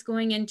conditions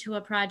going into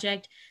a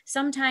project.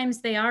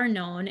 Sometimes they are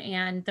known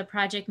and the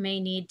project may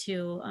need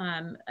to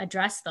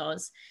address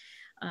those.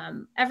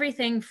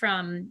 Everything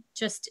from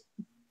just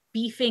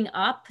beefing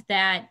up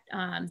that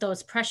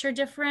those pressure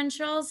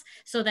differentials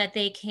so that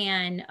they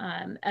can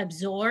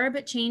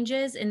absorb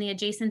changes in the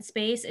adjacent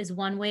space is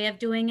one way of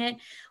doing it.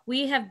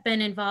 We have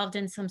been involved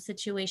in some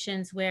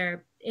situations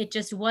where it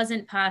just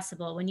wasn't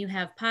possible when you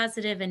have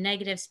positive and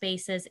negative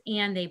spaces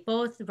and they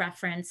both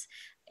reference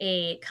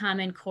a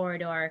common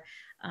corridor.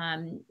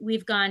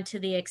 We've gone to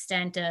the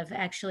extent of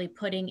actually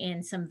putting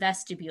in some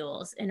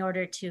vestibules in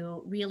order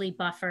to really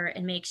buffer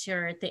and make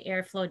sure the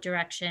airflow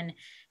direction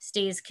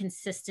stays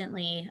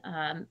consistently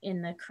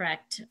in the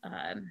correct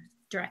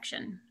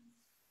direction.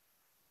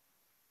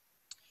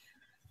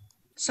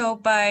 So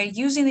by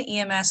using the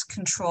EMS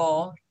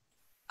control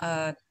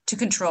to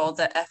control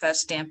the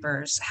FS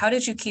dampers, how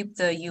did you keep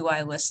the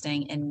UI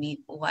listing and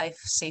meet life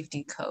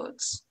safety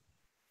codes?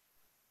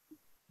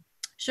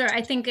 Sure,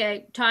 I think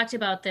I talked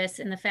about this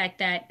in the fact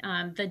that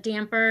the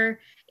damper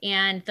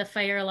and the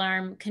fire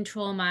alarm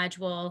control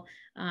module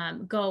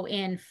go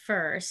in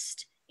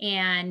first,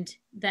 and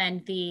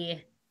then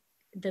the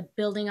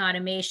building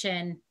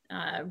automation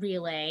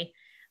relay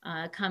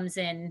comes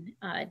in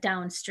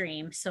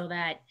downstream, so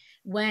that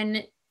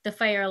when the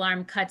fire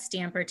alarm cuts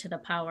damper to the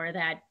power,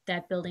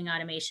 that building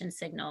automation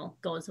signal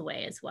goes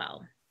away as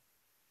well.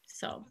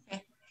 So,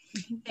 okay.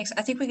 Thanks.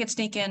 I think we could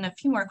sneak in a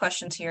few more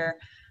questions here.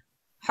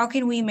 How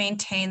can we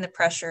maintain the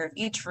pressure of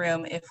each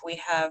room if we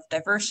have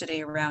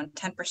diversity around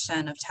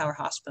 10% of tower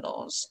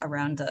hospitals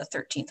around the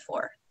 13th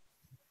floor?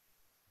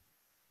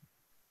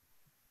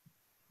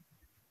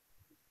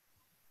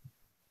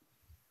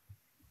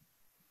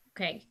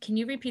 Okay, can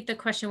you repeat the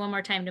question one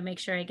more time to make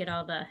sure I get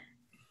all the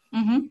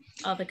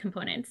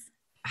components?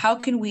 How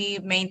can we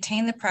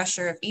maintain the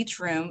pressure of each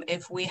room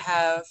if we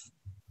have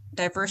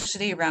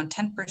diversity around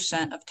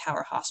 10% of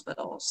tower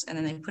hospitals? And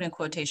then they put in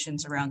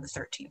quotations around the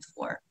 13th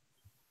floor.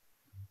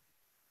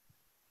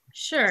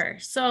 Sure.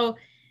 So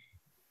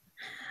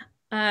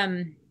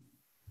I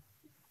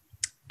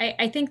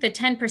think the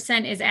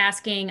 10% is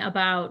asking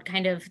about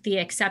kind of the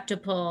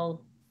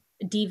acceptable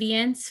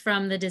deviance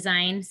from the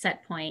design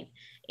set point.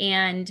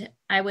 And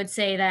I would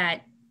say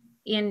that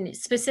in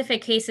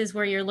specific cases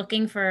where you're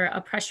looking for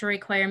a pressure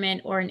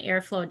requirement or an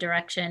airflow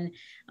direction,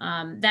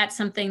 that's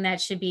something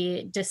that should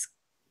be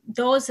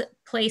those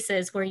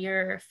places where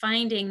you're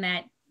finding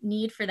that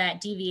need for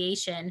that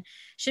deviation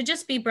should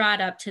just be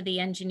brought up to the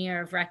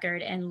engineer of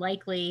record, and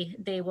likely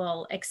they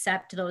will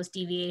accept those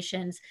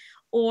deviations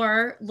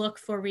or look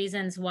for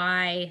reasons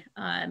why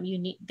that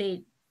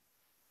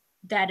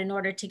in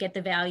order to get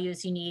the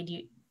values you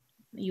need,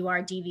 you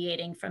are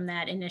deviating from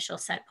that initial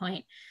set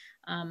point.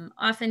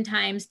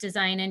 Oftentimes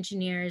design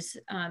engineers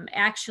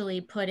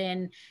actually put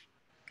in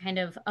kind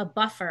of a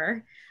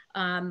buffer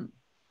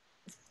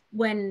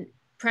when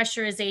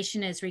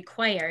pressurization is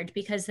required,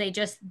 because they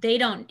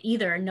don't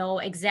either know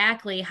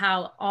exactly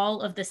how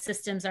all of the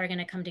systems are going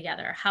to come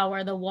together. How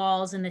are the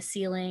walls and the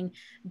ceiling,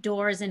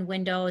 doors and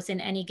windows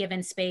in any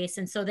given space?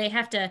 And so they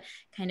have to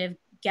kind of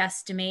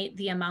guesstimate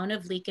the amount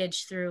of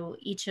leakage through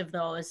each of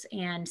those.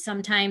 And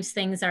sometimes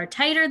things are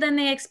tighter than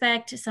they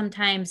expect,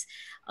 sometimes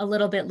a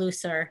little bit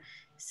looser.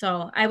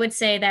 So I would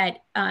say that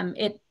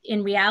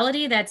in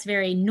reality, that's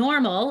very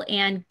normal,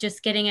 and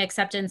just getting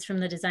acceptance from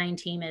the design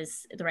team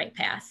is the right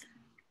path.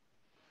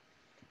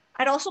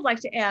 I'd also like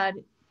to add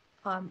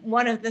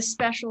one of the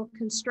special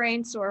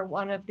constraints, or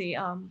one of the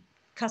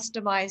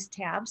customized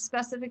tab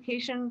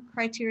specification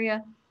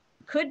criteria,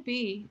 could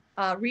be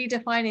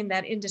redefining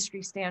that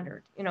industry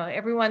standard. You know,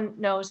 everyone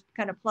knows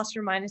kind of plus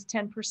or minus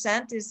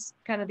 10% is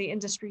kind of the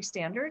industry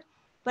standard,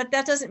 but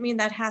that doesn't mean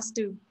that has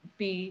to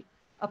be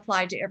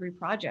applied to every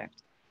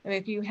project. I mean,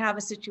 if you have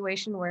a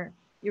situation where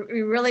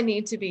you really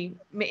need to be,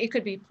 it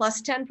could be plus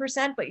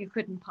 10%, but you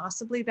couldn't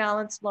possibly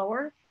balance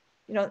lower,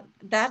 you know,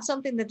 that's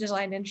something the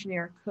design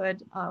engineer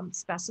could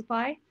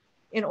specify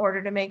in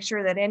order to make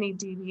sure that any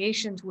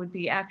deviations would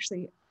be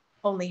actually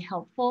only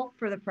helpful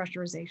for the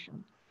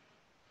pressurization.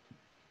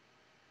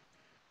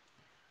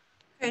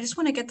 I just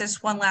want to get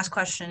this one last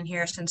question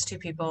here, since two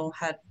people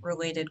had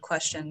related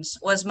questions.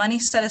 Was money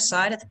set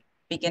aside at the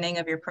beginning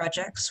of your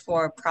projects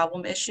for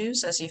problem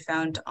issues, as you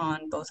found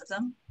on both of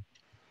them?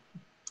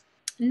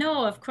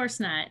 No, of course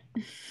not.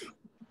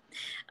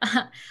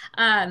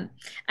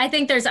 I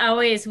think there's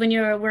always, when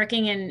you're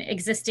working in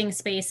existing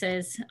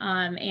spaces,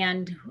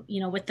 and,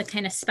 you know, with the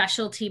kind of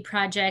specialty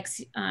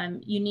projects,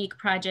 unique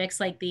projects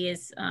like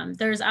these,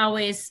 there's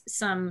always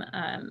some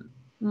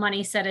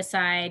money set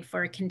aside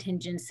for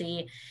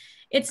contingency.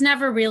 It's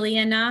never really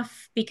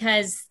enough,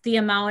 because the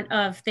amount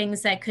of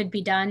things that could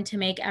be done to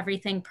make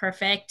everything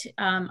perfect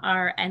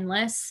are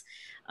endless.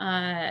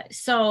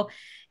 So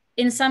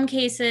in some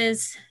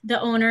cases,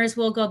 the owners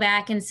will go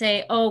back and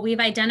say, oh, we've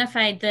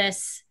identified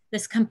this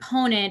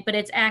component, but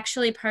it's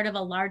actually part of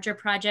a larger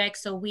project.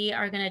 So we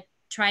are going to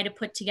try to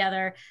put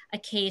together a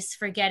case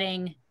for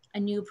getting a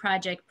new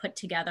project put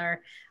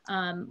together.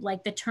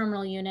 Like the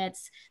terminal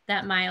units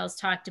that Miles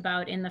talked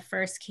about in the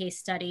first case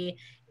study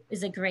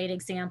is a great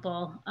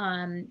example.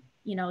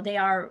 You know,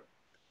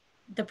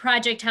 the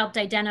project helped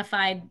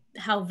identify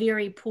how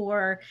very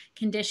poor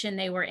condition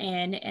they were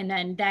in, and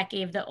then that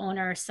gave the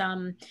owner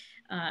some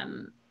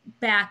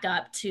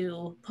backup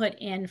to put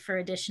in for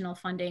additional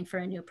funding for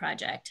a new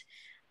project.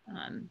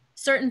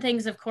 Certain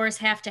things, of course,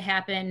 have to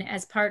happen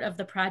as part of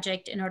the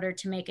project in order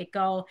to make it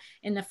go.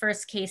 In the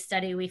first case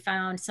study, we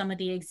found some of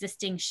the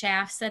existing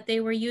shafts that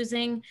they were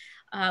using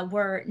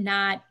were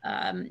not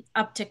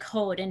up to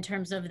code in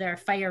terms of their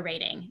fire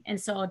rating. And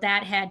so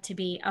that had to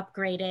be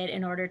upgraded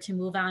in order to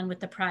move on with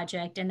the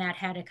project. And that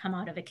had to come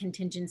out of a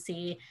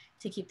contingency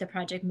to keep the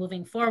project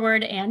moving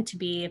forward and to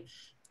be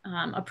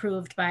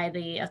approved by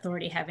the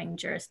authority having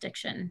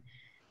jurisdiction.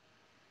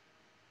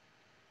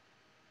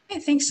 Okay,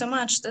 thanks so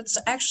much. That's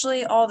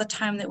actually all the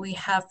time that we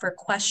have for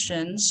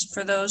questions.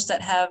 For those that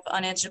have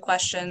unanswered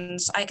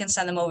questions, I can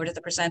send them over to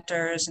the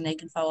presenters and they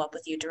can follow up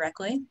with you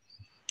directly.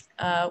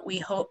 We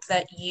hope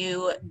that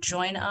you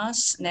join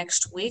us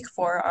next week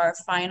for our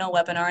final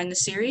webinar in the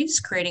series,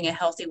 Creating a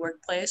Healthy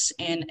Workplace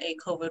in a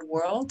COVID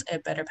World, A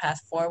Better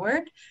Path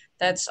Forward.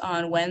 That's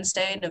on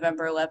Wednesday,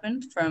 November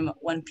 11th from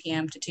 1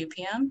 p.m. to 2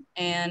 p.m.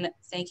 And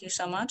thank you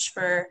so much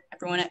for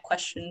everyone at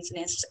Questions and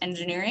Answers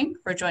Engineering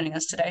for joining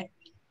us today.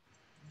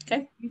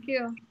 Okay. Thank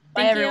you.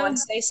 Bye, everyone.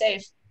 Stay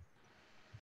safe.